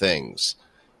things.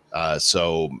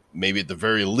 So maybe at the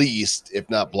very least, if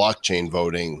not blockchain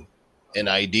voting, an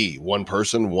ID, one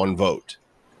person, one vote.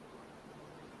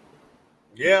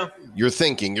 Yeah. You're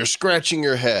thinking, you're scratching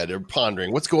your head or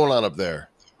pondering, what's going on up there?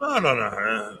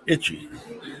 No. Itchy.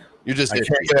 You're just itchy.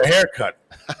 Can't get a haircut.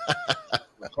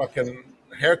 My fucking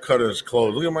haircut is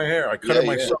closed. Look at my hair. I cut it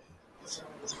myself.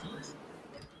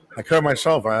 I cut it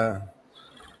myself. I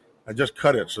just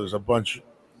cut it, so there's a bunch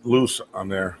loose on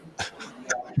there.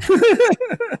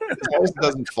 It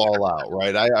doesn't fall out,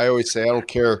 right? I always say I don't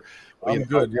care I'm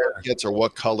good, it gets or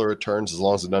what color it turns as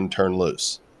long as it doesn't turn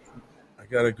loose. I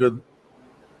got a good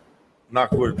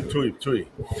knockwood tui.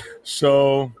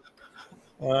 So,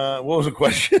 what was the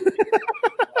question?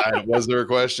 Was there a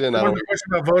question? What was the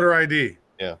question about voter ID?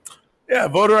 Yeah,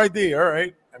 voter ID. All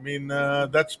right. I mean,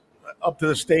 that's up to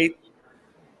the state.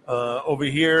 Over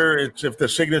here, it's if the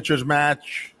signatures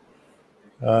match.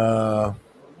 The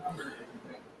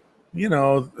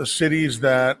cities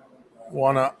that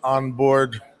want to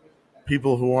onboard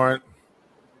people who aren't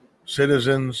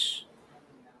citizens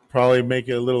probably make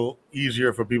it a little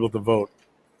easier for people to vote.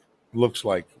 Looks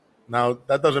like. Now,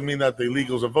 that doesn't mean that the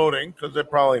illegals are voting, because they're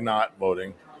probably not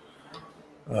voting.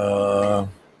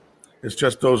 It's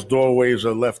just those doorways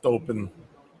are left open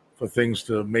for things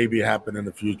to maybe happen in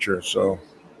the future. So, I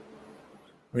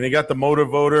mean, they got the motor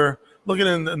voter. Looking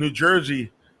in New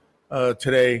Jersey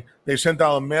today, they sent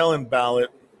out a mail-in ballot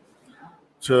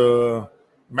to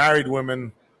married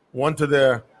women, one to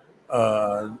their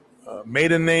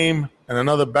maiden name and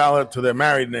another ballot to their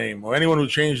married name, or anyone who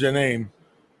changed their name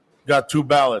got 2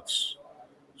 ballots.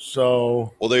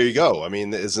 So, well, there you go. I mean,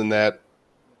 that's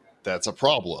a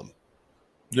problem?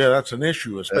 Yeah, that's an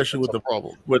issue, especially with the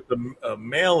problem with the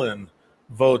mail-in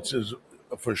votes is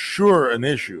for sure an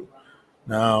issue.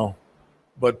 Now,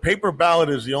 but paper ballot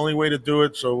is the only way to do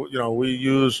it. So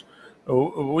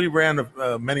we ran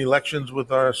many elections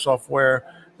with our software.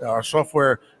 Our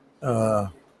software,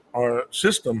 our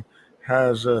system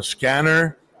has a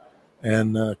scanner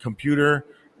and a computer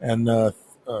and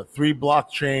 3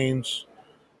 blockchains.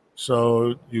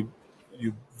 So you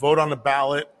vote on the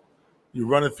ballot, you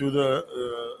run it through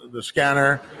the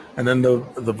scanner, and then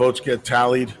the votes get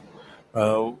tallied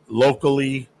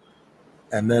locally,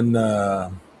 and then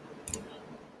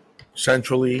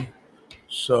centrally.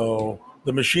 So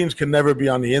the machines can never be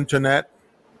on the internet.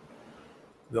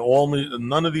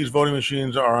 None of these voting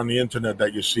machines are on the internet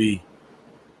that you see,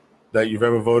 that you've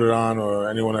ever voted on, or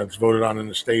anyone that's voted on in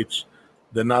the States.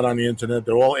 They're not on the internet.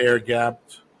 They're all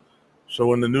air-gapped. So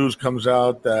when the news comes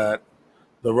out that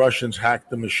the Russians hacked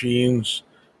the machines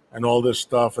and all this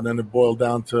stuff, and then it boiled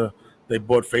down to they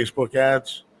bought Facebook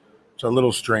ads, it's a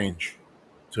little strange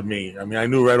to me. I mean, I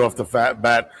knew right off the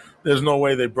bat, there's no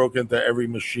way they broke into every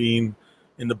machine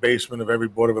in the basement of every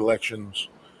board of elections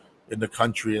in the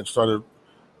country and started,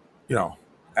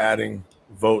 adding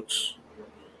votes.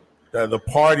 The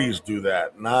parties do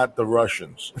that, not the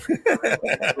Russians. And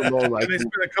they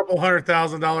spent a couple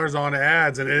 $100,000 on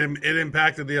ads, and it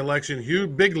impacted the election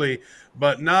bigly,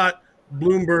 but not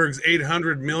Bloomberg's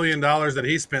 $800 million that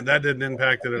he spent. That didn't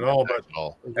impact it at all. But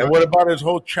and what about his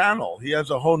whole channel? He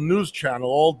has a whole news channel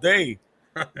all day.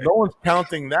 Right. No one's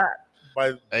counting that.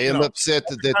 I am upset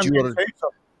that you are.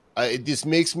 This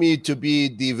makes me to be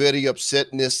the very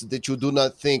upsetness that you do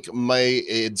not think my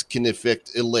ads can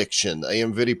affect election. I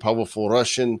am very powerful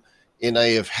Russian, and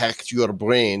I have hacked your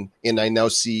brain, and I now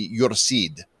see your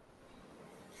seed.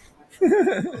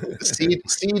 Seed.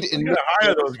 You gotta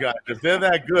hire those guys if they're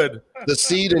that good. The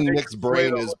seed in Nick's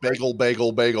brain is bagel,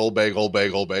 bagel, bagel, bagel,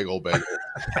 bagel, bagel, bagel.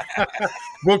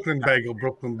 Brooklyn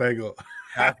bagel.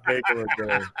 Half bagel a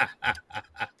day.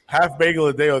 Half bagel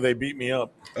a day, or they beat me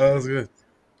up. Oh, that was good.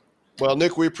 Well,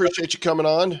 Nick, we appreciate you coming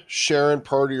on, sharing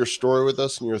part of your story with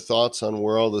us and your thoughts on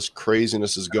where all this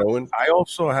craziness is going. I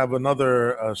also have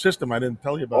another system I didn't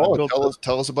tell you about.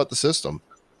 Tell us about the system.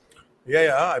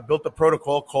 Yeah. I built a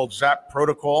protocol called Zap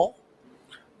Protocol.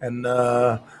 And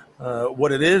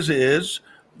what it is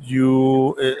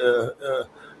you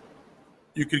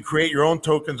can create your own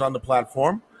tokens on the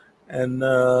platform. And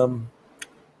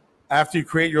after you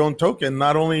create your own token,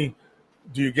 not only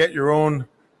do you get your own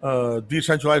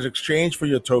decentralized exchange for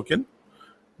your token,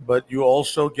 but you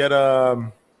also get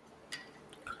a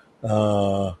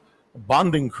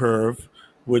bonding curve,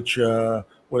 which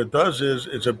what it does is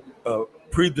it's a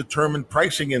predetermined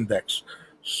pricing index.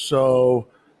 So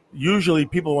usually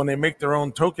people, when they make their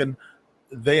own token,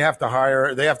 they have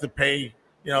to pay,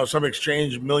 some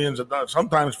exchange millions of dollars,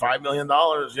 sometimes $5 million,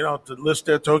 to list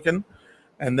their token.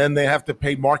 And then they have to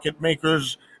pay market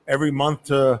makers every month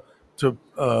to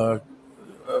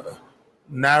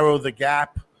narrow the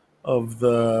gap of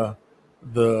the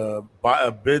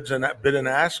bids and bid and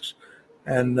asks,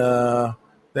 and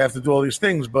they have to do all these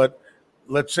things. But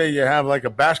let's say you have like a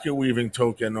basket weaving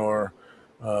token or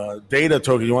data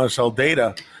token. You want to sell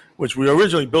data, which we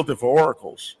originally built it for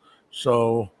oracles.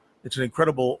 So it's an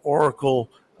incredible oracle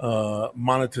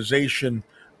monetization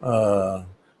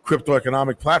crypto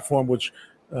economic platform, which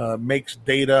makes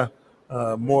data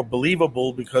more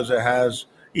believable because it has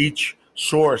each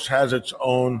source has its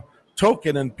own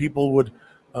token, and people would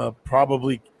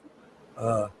probably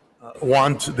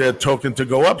want their token to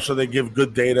go up, so they give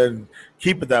good data and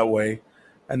keep it that way.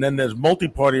 And then there's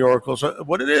multi-party oracles. So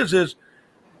what it is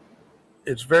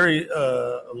it's very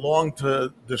long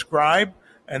to describe,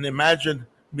 and imagine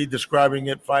me describing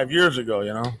it 5 years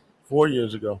ago, 4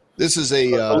 years ago. This is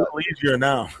a little easier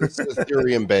now. It's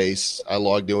Ethereum based. I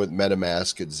logged in with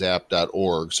MetaMask at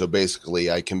zap.org. So basically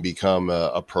I can become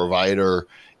a provider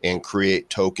and create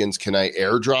tokens. Can I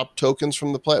airdrop tokens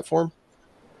from the platform?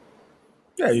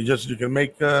 Yeah, you can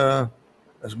make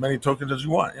as many tokens as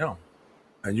you want,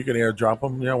 and you can airdrop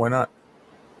them. Why not?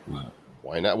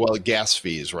 Why not? Well, gas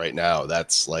fees right now,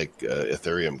 that's like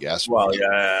Ethereum gas fees. Well,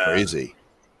 yeah. Crazy.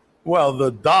 Well, the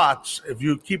dots, if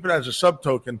you keep it as a sub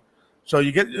token, so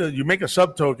you make a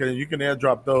sub token and you can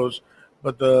airdrop those,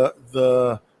 but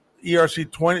the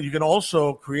ERC20, you can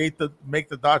also make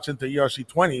the dots into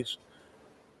ERC20s,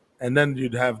 and then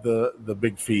you'd have the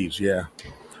big fees. Yeah.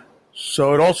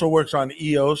 So it also works on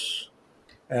EOS,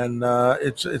 and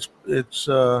it's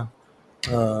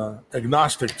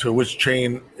agnostic to which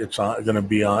chain it's going to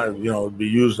be on, be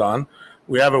used on.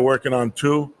 We have it working on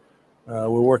 2. We're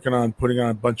working on putting on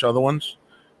a bunch of other ones,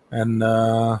 and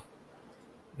I'm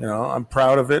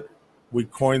proud of it. We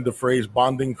coined the phrase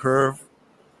bonding curve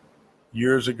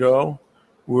years ago.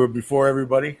 We were before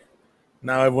everybody.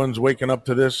 Now everyone's waking up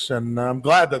to this, and I'm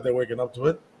glad that they're waking up to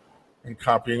it and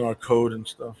copying our code and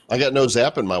stuff. I got no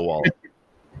Zap in my wallet.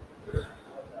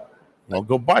 I'll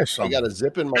go buy some. I got a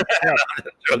zip in my cap.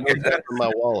 No Zap in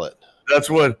my wallet. That's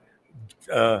what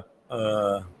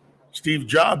Steve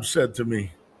Jobs said to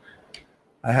me.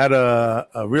 I had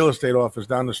a real estate office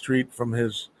down the street from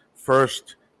his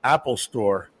first Apple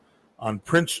store on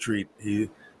Prince Street.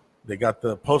 They got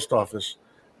the post office,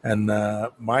 and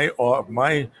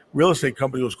my real estate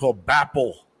company was called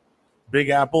Bapple, Big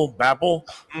Apple, Bapple,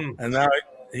 and now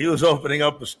he was opening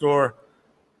up a store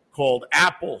called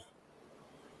Apple.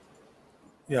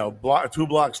 2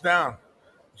 blocks down.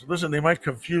 So listen, they might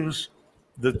confuse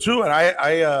the two, and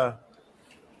I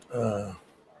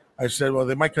said, well,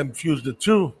 they might confuse the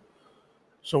two.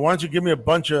 So why don't you give me a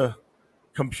bunch of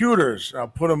computers? I'll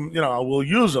put them, we'll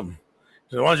use them.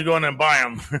 So why don't you go in and buy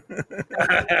them?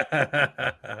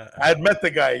 I had met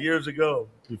the guy years ago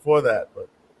before that. But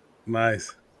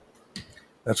nice.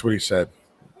 That's what he said.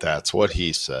 That's what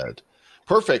he said.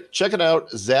 Perfect. Check it out,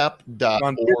 zap.org.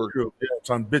 On BitTrue. Yeah, it's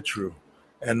on BitTrue.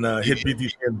 And hit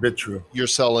BTC and BitTrue. You're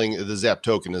selling the Zap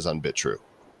token is on BitTrue.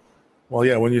 Well,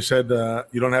 yeah, when you said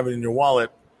you don't have it in your wallet,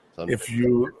 after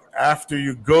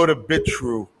you go to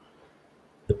BitTrue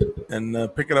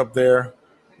and pick it up there,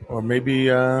 or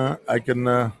maybe I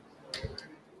can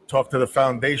talk to the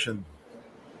foundation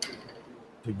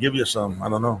to give you some. I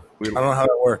don't know. I don't know how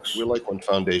that works. We like when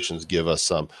foundations give us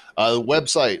some.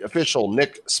 Website, official,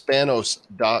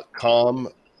 nickspanos.com.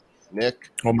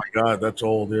 Nick? Oh, my God, that's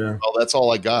old, yeah. Oh, that's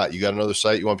all I got. You got another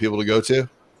site you want people to go to?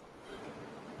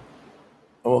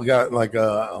 Oh, we got like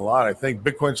a lot, I think.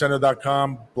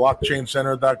 BitcoinCenter.com,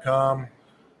 BlockchainCenter.com,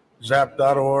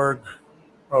 Zap.org.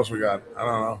 What else we got? I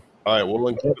don't know. All right, we'll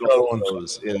link to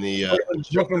those in the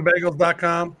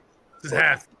BrooklynBagels.com. This is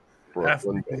half.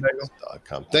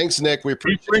 BrooklynBagels.com. Thanks, Nick. We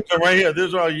appreciate it. Right here.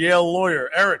 There's our Yale lawyer.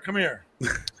 Eric, come here.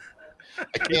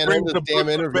 I can't end this damn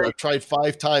interview. I've tried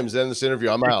 5 times to end this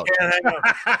interview. I'm out. Can't hang up.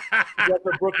 You got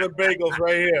the Brooklyn Bagels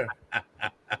right here.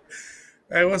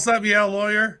 Hey, what's up, Yale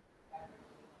lawyer?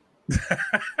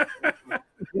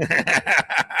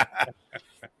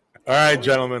 All right,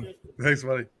 gentlemen. Thanks,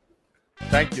 buddy.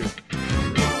 Thank you.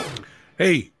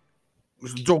 Hey,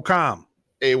 Mr. Joe Com.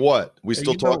 Hey, what? We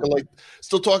still talking like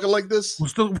this?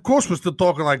 Of course, we're still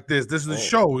talking like this. This is the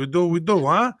show. We do,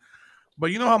 huh?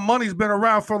 But you know how money's been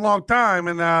around for a long time,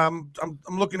 and I'm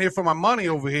looking here for my money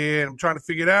over here, and I'm trying to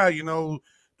figure it out. You know,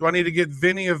 do I need to get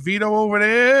Vinny or Vito over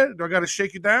there? Do I got to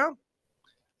shake it down?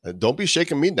 Don't be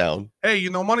shaking me down. Hey, you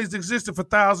know, money's existed for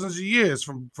thousands of years,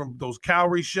 from those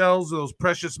cowrie shells, those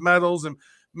precious metals, and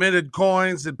minted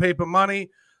coins and paper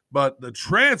money. But the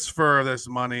transfer of this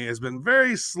money has been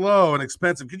very slow and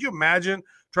expensive. Could you imagine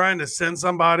trying to send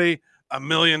somebody $1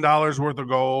 million worth of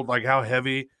gold? Like how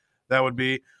heavy that would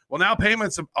be. Well, now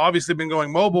payments have obviously been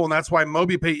going mobile, and that's why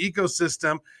MobiPay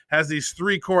ecosystem has these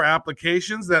 3 core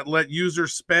applications that let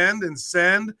users spend and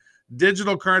send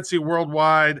digital currency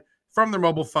worldwide from their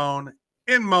mobile phone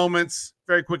in moments,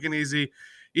 very quick and easy,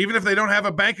 even if they don't have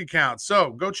a bank account.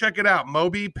 So go check it out,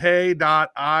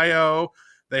 mobipay.io.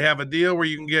 They have a deal where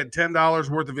you can get $10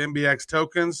 worth of MBX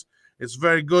tokens. It's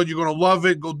very good. You're going to love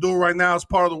it. Go do it right now. It's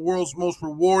part of the world's most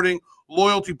rewarding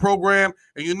loyalty program,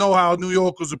 and you know how New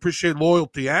Yorkers appreciate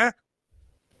loyalty, eh?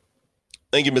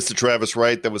 Thank you, Mr. Travis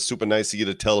Wright. That was super nice of you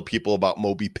to tell people about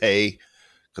MobiPay,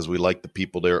 because we like the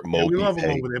people there at MobiPay. We love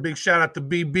them over there. Big shout out to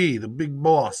BB, the big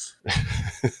boss.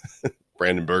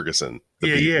 Brandon Bergeson.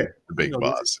 The big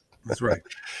boss. That's right.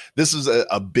 This is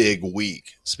a big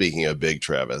week. Speaking of big,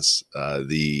 Travis,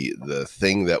 the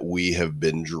thing that we have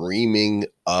been dreaming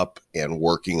up and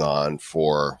working on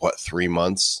for 3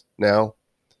 months now,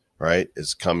 right?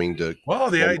 Is coming to.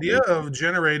 Well, the idea of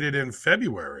generated in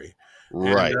February,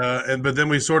 right? But then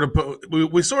we sort of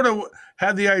we sort of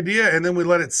had the idea, and then we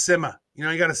let it simmer. You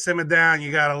know, you got to simmer down.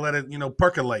 You got to let it,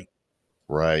 percolate.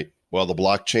 Right. Well, the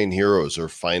blockchain heroes are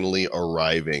finally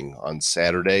arriving on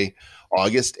Saturday,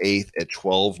 August 8th at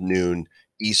 12 noon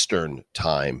Eastern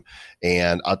time.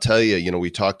 And I'll tell you, we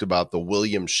talked about the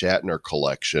William Shatner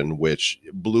collection, which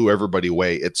blew everybody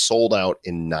away. It sold out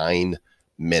in 9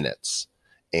 minutes.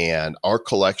 And our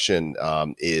collection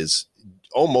is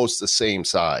almost the same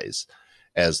size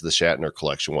as the Shatner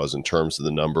collection was in terms of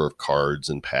the number of cards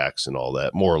and packs and all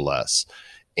that, more or less.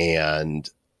 And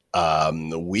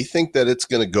we think that it's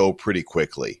going to go pretty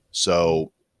quickly.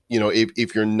 So,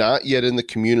 if you're not yet in the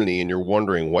community and you're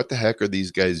wondering what the heck are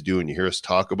these guys doing, you hear us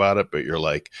talk about it, but you're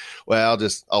like, well,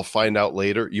 I'll find out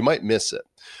later. You might miss it.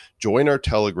 Join our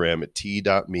Telegram at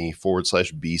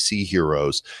t.me/BC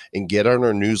Heroes and get on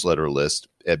our newsletter list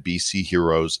at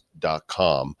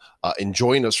bcheroes.com and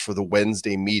join us for the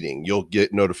Wednesday meeting. You'll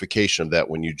get notification of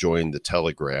that when you join the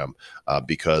Telegram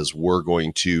because we're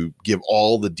going to give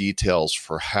all the details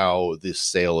for how this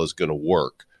sale is going to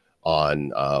work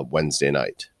on Wednesday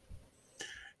night.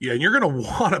 Yeah, and you're going to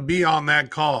want to be on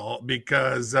that call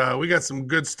because we got some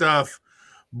good stuff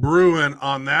brewing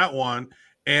on that one.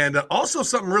 And also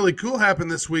something really cool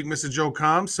happened this week, Mr. Joe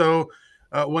Com. So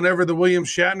whenever the William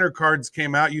Shatner cards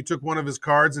came out, you took one of his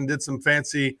cards and did some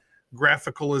fancy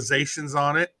graphicalizations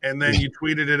on it, and then you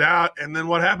tweeted it out. And then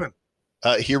what happened?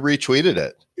 He retweeted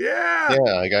it. Yeah.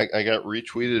 Yeah, I got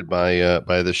retweeted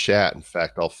by the chat. In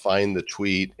fact, I'll find the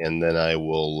tweet and then I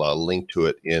will link to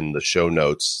it in the show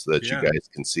notes so that you guys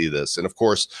can see this. And of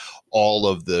course, all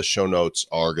of the show notes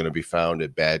are going to be found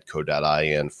at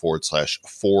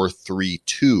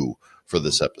badco.in/432 for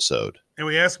this episode. And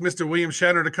we asked Mr. William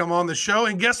Shatner to come on the show.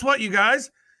 And guess what, you guys?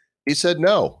 He said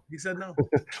no. He said no.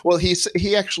 Well,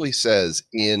 he actually says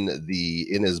in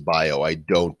his bio, I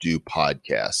don't do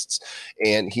podcasts,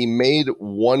 and he made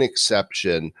one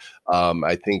exception.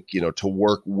 I think to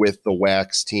work with the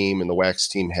Wax team, and the Wax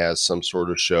team has some sort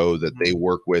of show that they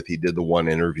work with. He did the one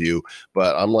interview,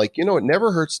 but I'm like, it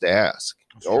never hurts to ask.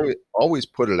 Always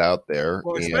put it out there.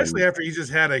 Well, especially after he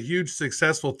just had a huge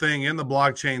successful thing in the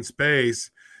blockchain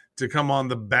space to come on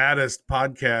the baddest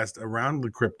podcast around the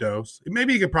cryptos.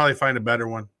 Maybe you could probably find a better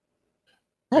one.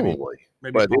 Probably.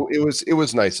 Maybe but it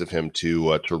was nice of him to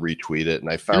retweet it,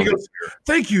 and I found it.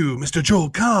 Thank you, Mr.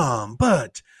 Joel Comm,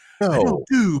 but I don't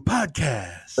do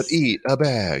podcasts. But eat a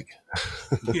bag.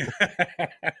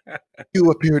 You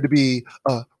appear to be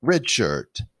a red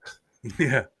shirt.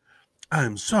 Yeah.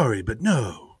 I'm sorry, but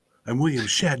no. I'm William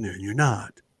Shatner, and you're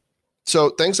not.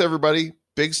 So thanks, everybody.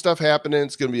 Big stuff happening.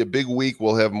 It's going to be a big week.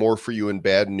 We'll have more for you in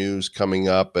bad news coming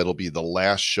up. It'll be the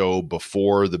last show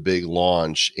before the big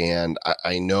launch. And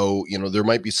I know, there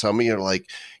might be some of you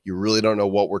like, you really don't know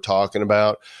what we're talking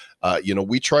about.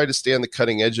 We try to stay on the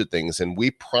cutting edge of things, and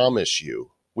we promise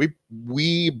you,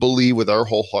 we believe with our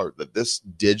whole heart that this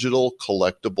digital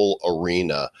collectible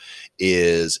arena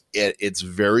is at its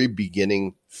very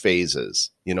beginning phases.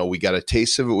 We got a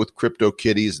taste of it with Crypto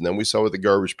Kitties, and then we saw what the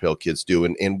Garbage Pail Kids do,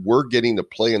 and we're getting to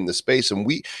play in the space, and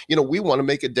we want to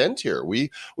make a dent here.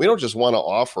 We don't just want to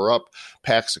offer up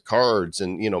packs of cards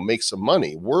and make some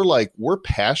money. We're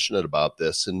passionate about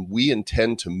this, and we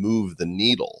intend to move the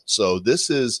needle. So this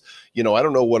is, I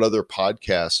don't know what other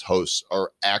podcast hosts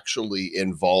are actually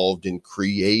involved in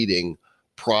creating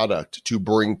product to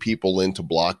bring people into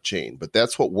blockchain, but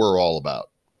that's what we're all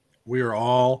about. We are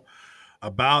all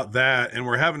about that, and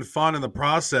we're having fun in the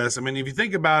process. I mean, if you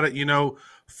think about it,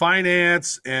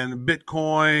 finance and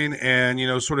Bitcoin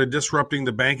and, sort of disrupting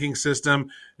the banking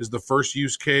system is the first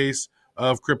use case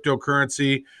of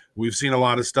cryptocurrency. We've seen a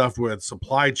lot of stuff with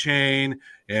supply chain,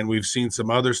 and we've seen some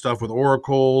other stuff with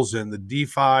oracles and the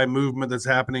DeFi movement that's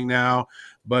happening now.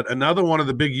 But another one of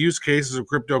the big use cases of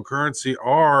cryptocurrency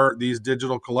are these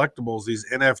digital collectibles, these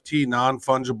NFT,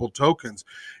 non-fungible tokens.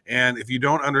 And if you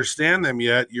don't understand them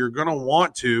yet, you're going to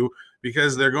want to,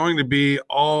 because they're going to be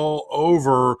all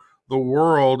over the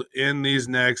world in these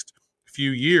next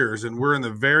few years. And we're in the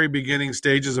very beginning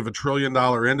stages of $1 trillion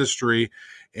industry.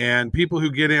 And people who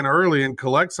get in early and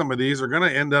collect some of these are going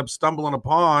to end up stumbling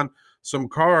upon some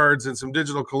cards and some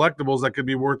digital collectibles that could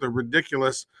be worth a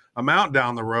ridiculous amount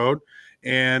down the road.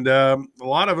 And a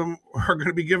lot of them are going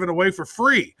to be given away for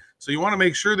free. So you want to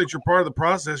make sure that you're part of the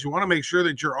process. You want to make sure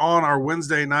that you're on our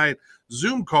Wednesday night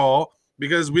Zoom call,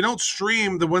 because we don't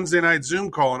stream the Wednesday night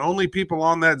Zoom call, and only people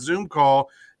on that Zoom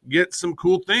call get some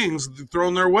cool things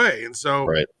thrown their way. And so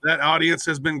that audience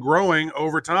has been growing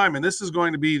over time. And this is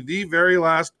going to be the very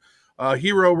last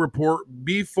hero report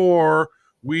before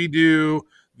we do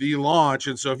the launch.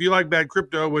 And so if you like Bad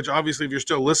Crypto, which obviously if you're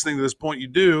still listening to this point, you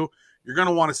do, you're going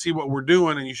to want to see what we're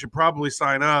doing, and you should probably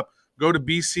sign up. Go to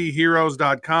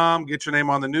bcheroes.com, get your name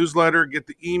on the newsletter, get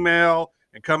the email,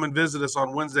 and come and visit us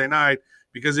on Wednesday night,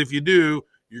 because if you do,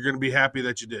 you're going to be happy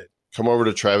that you did. Come over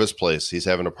to Travis' place. He's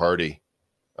having a party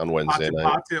on Wednesday night.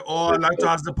 Party. Oh, I like to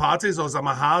ask the parties. Or at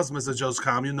my house, Mr. Joe's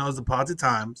Comm. You know, it's the party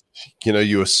times.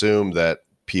 You assume that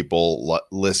people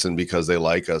listen because they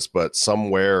like us, but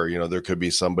somewhere, there could be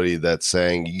somebody that's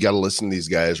saying, you got to listen to these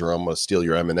guys or I'm going to steal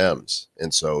your M&Ms.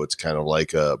 And so it's kind of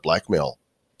like a blackmail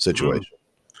situation.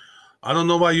 I don't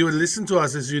know why you would listen to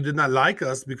us if you did not like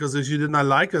us, because if you did not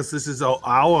like us, this is an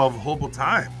hour of horrible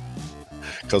time.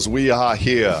 Because we are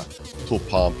here to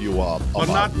pump you up. But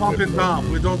not pump and dump.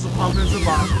 We don't pump and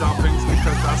dumpings,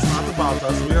 because that's not about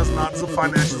us. We are not the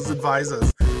financial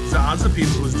advisors. The other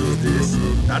people who do this,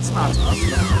 that's not us.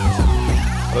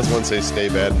 How does one say stay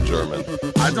bad in German?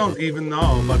 I don't even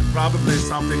know, but probably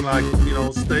something like,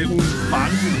 stay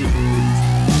bad.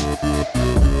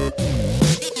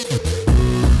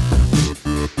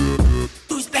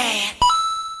 Who's bad?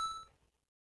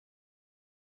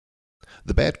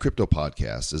 The Bad Crypto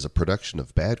Podcast is a production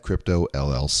of Bad Crypto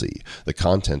LLC. The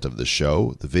content of the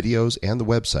show, the videos, and the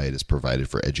website is provided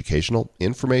for educational,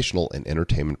 informational, and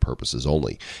entertainment purposes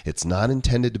only. It's not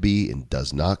intended to be and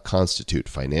does not constitute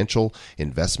financial,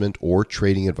 investment, or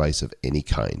trading advice of any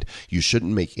kind. You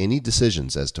shouldn't make any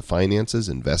decisions as to finances,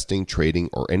 investing, trading,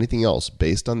 or anything else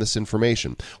based on this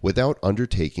information without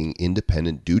undertaking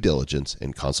independent due diligence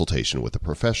and consultation with a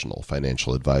professional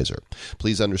financial advisor.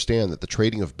 Please understand that the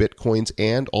trading of Bitcoins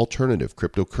and alternative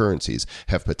cryptocurrencies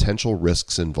have potential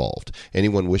risks involved.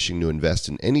 Anyone wishing to invest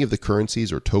in any of the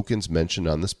currencies or tokens mentioned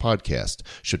on this podcast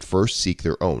should first seek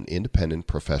their own independent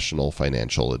professional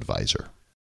financial advisor.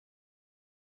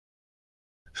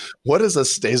 What is a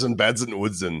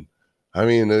Stasenbadzenwudzen? I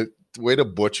mean, way to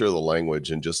butcher the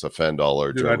language and just offend all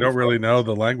our Dude, German I don't really folks. know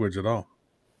the language at all.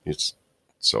 It's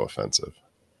so offensive.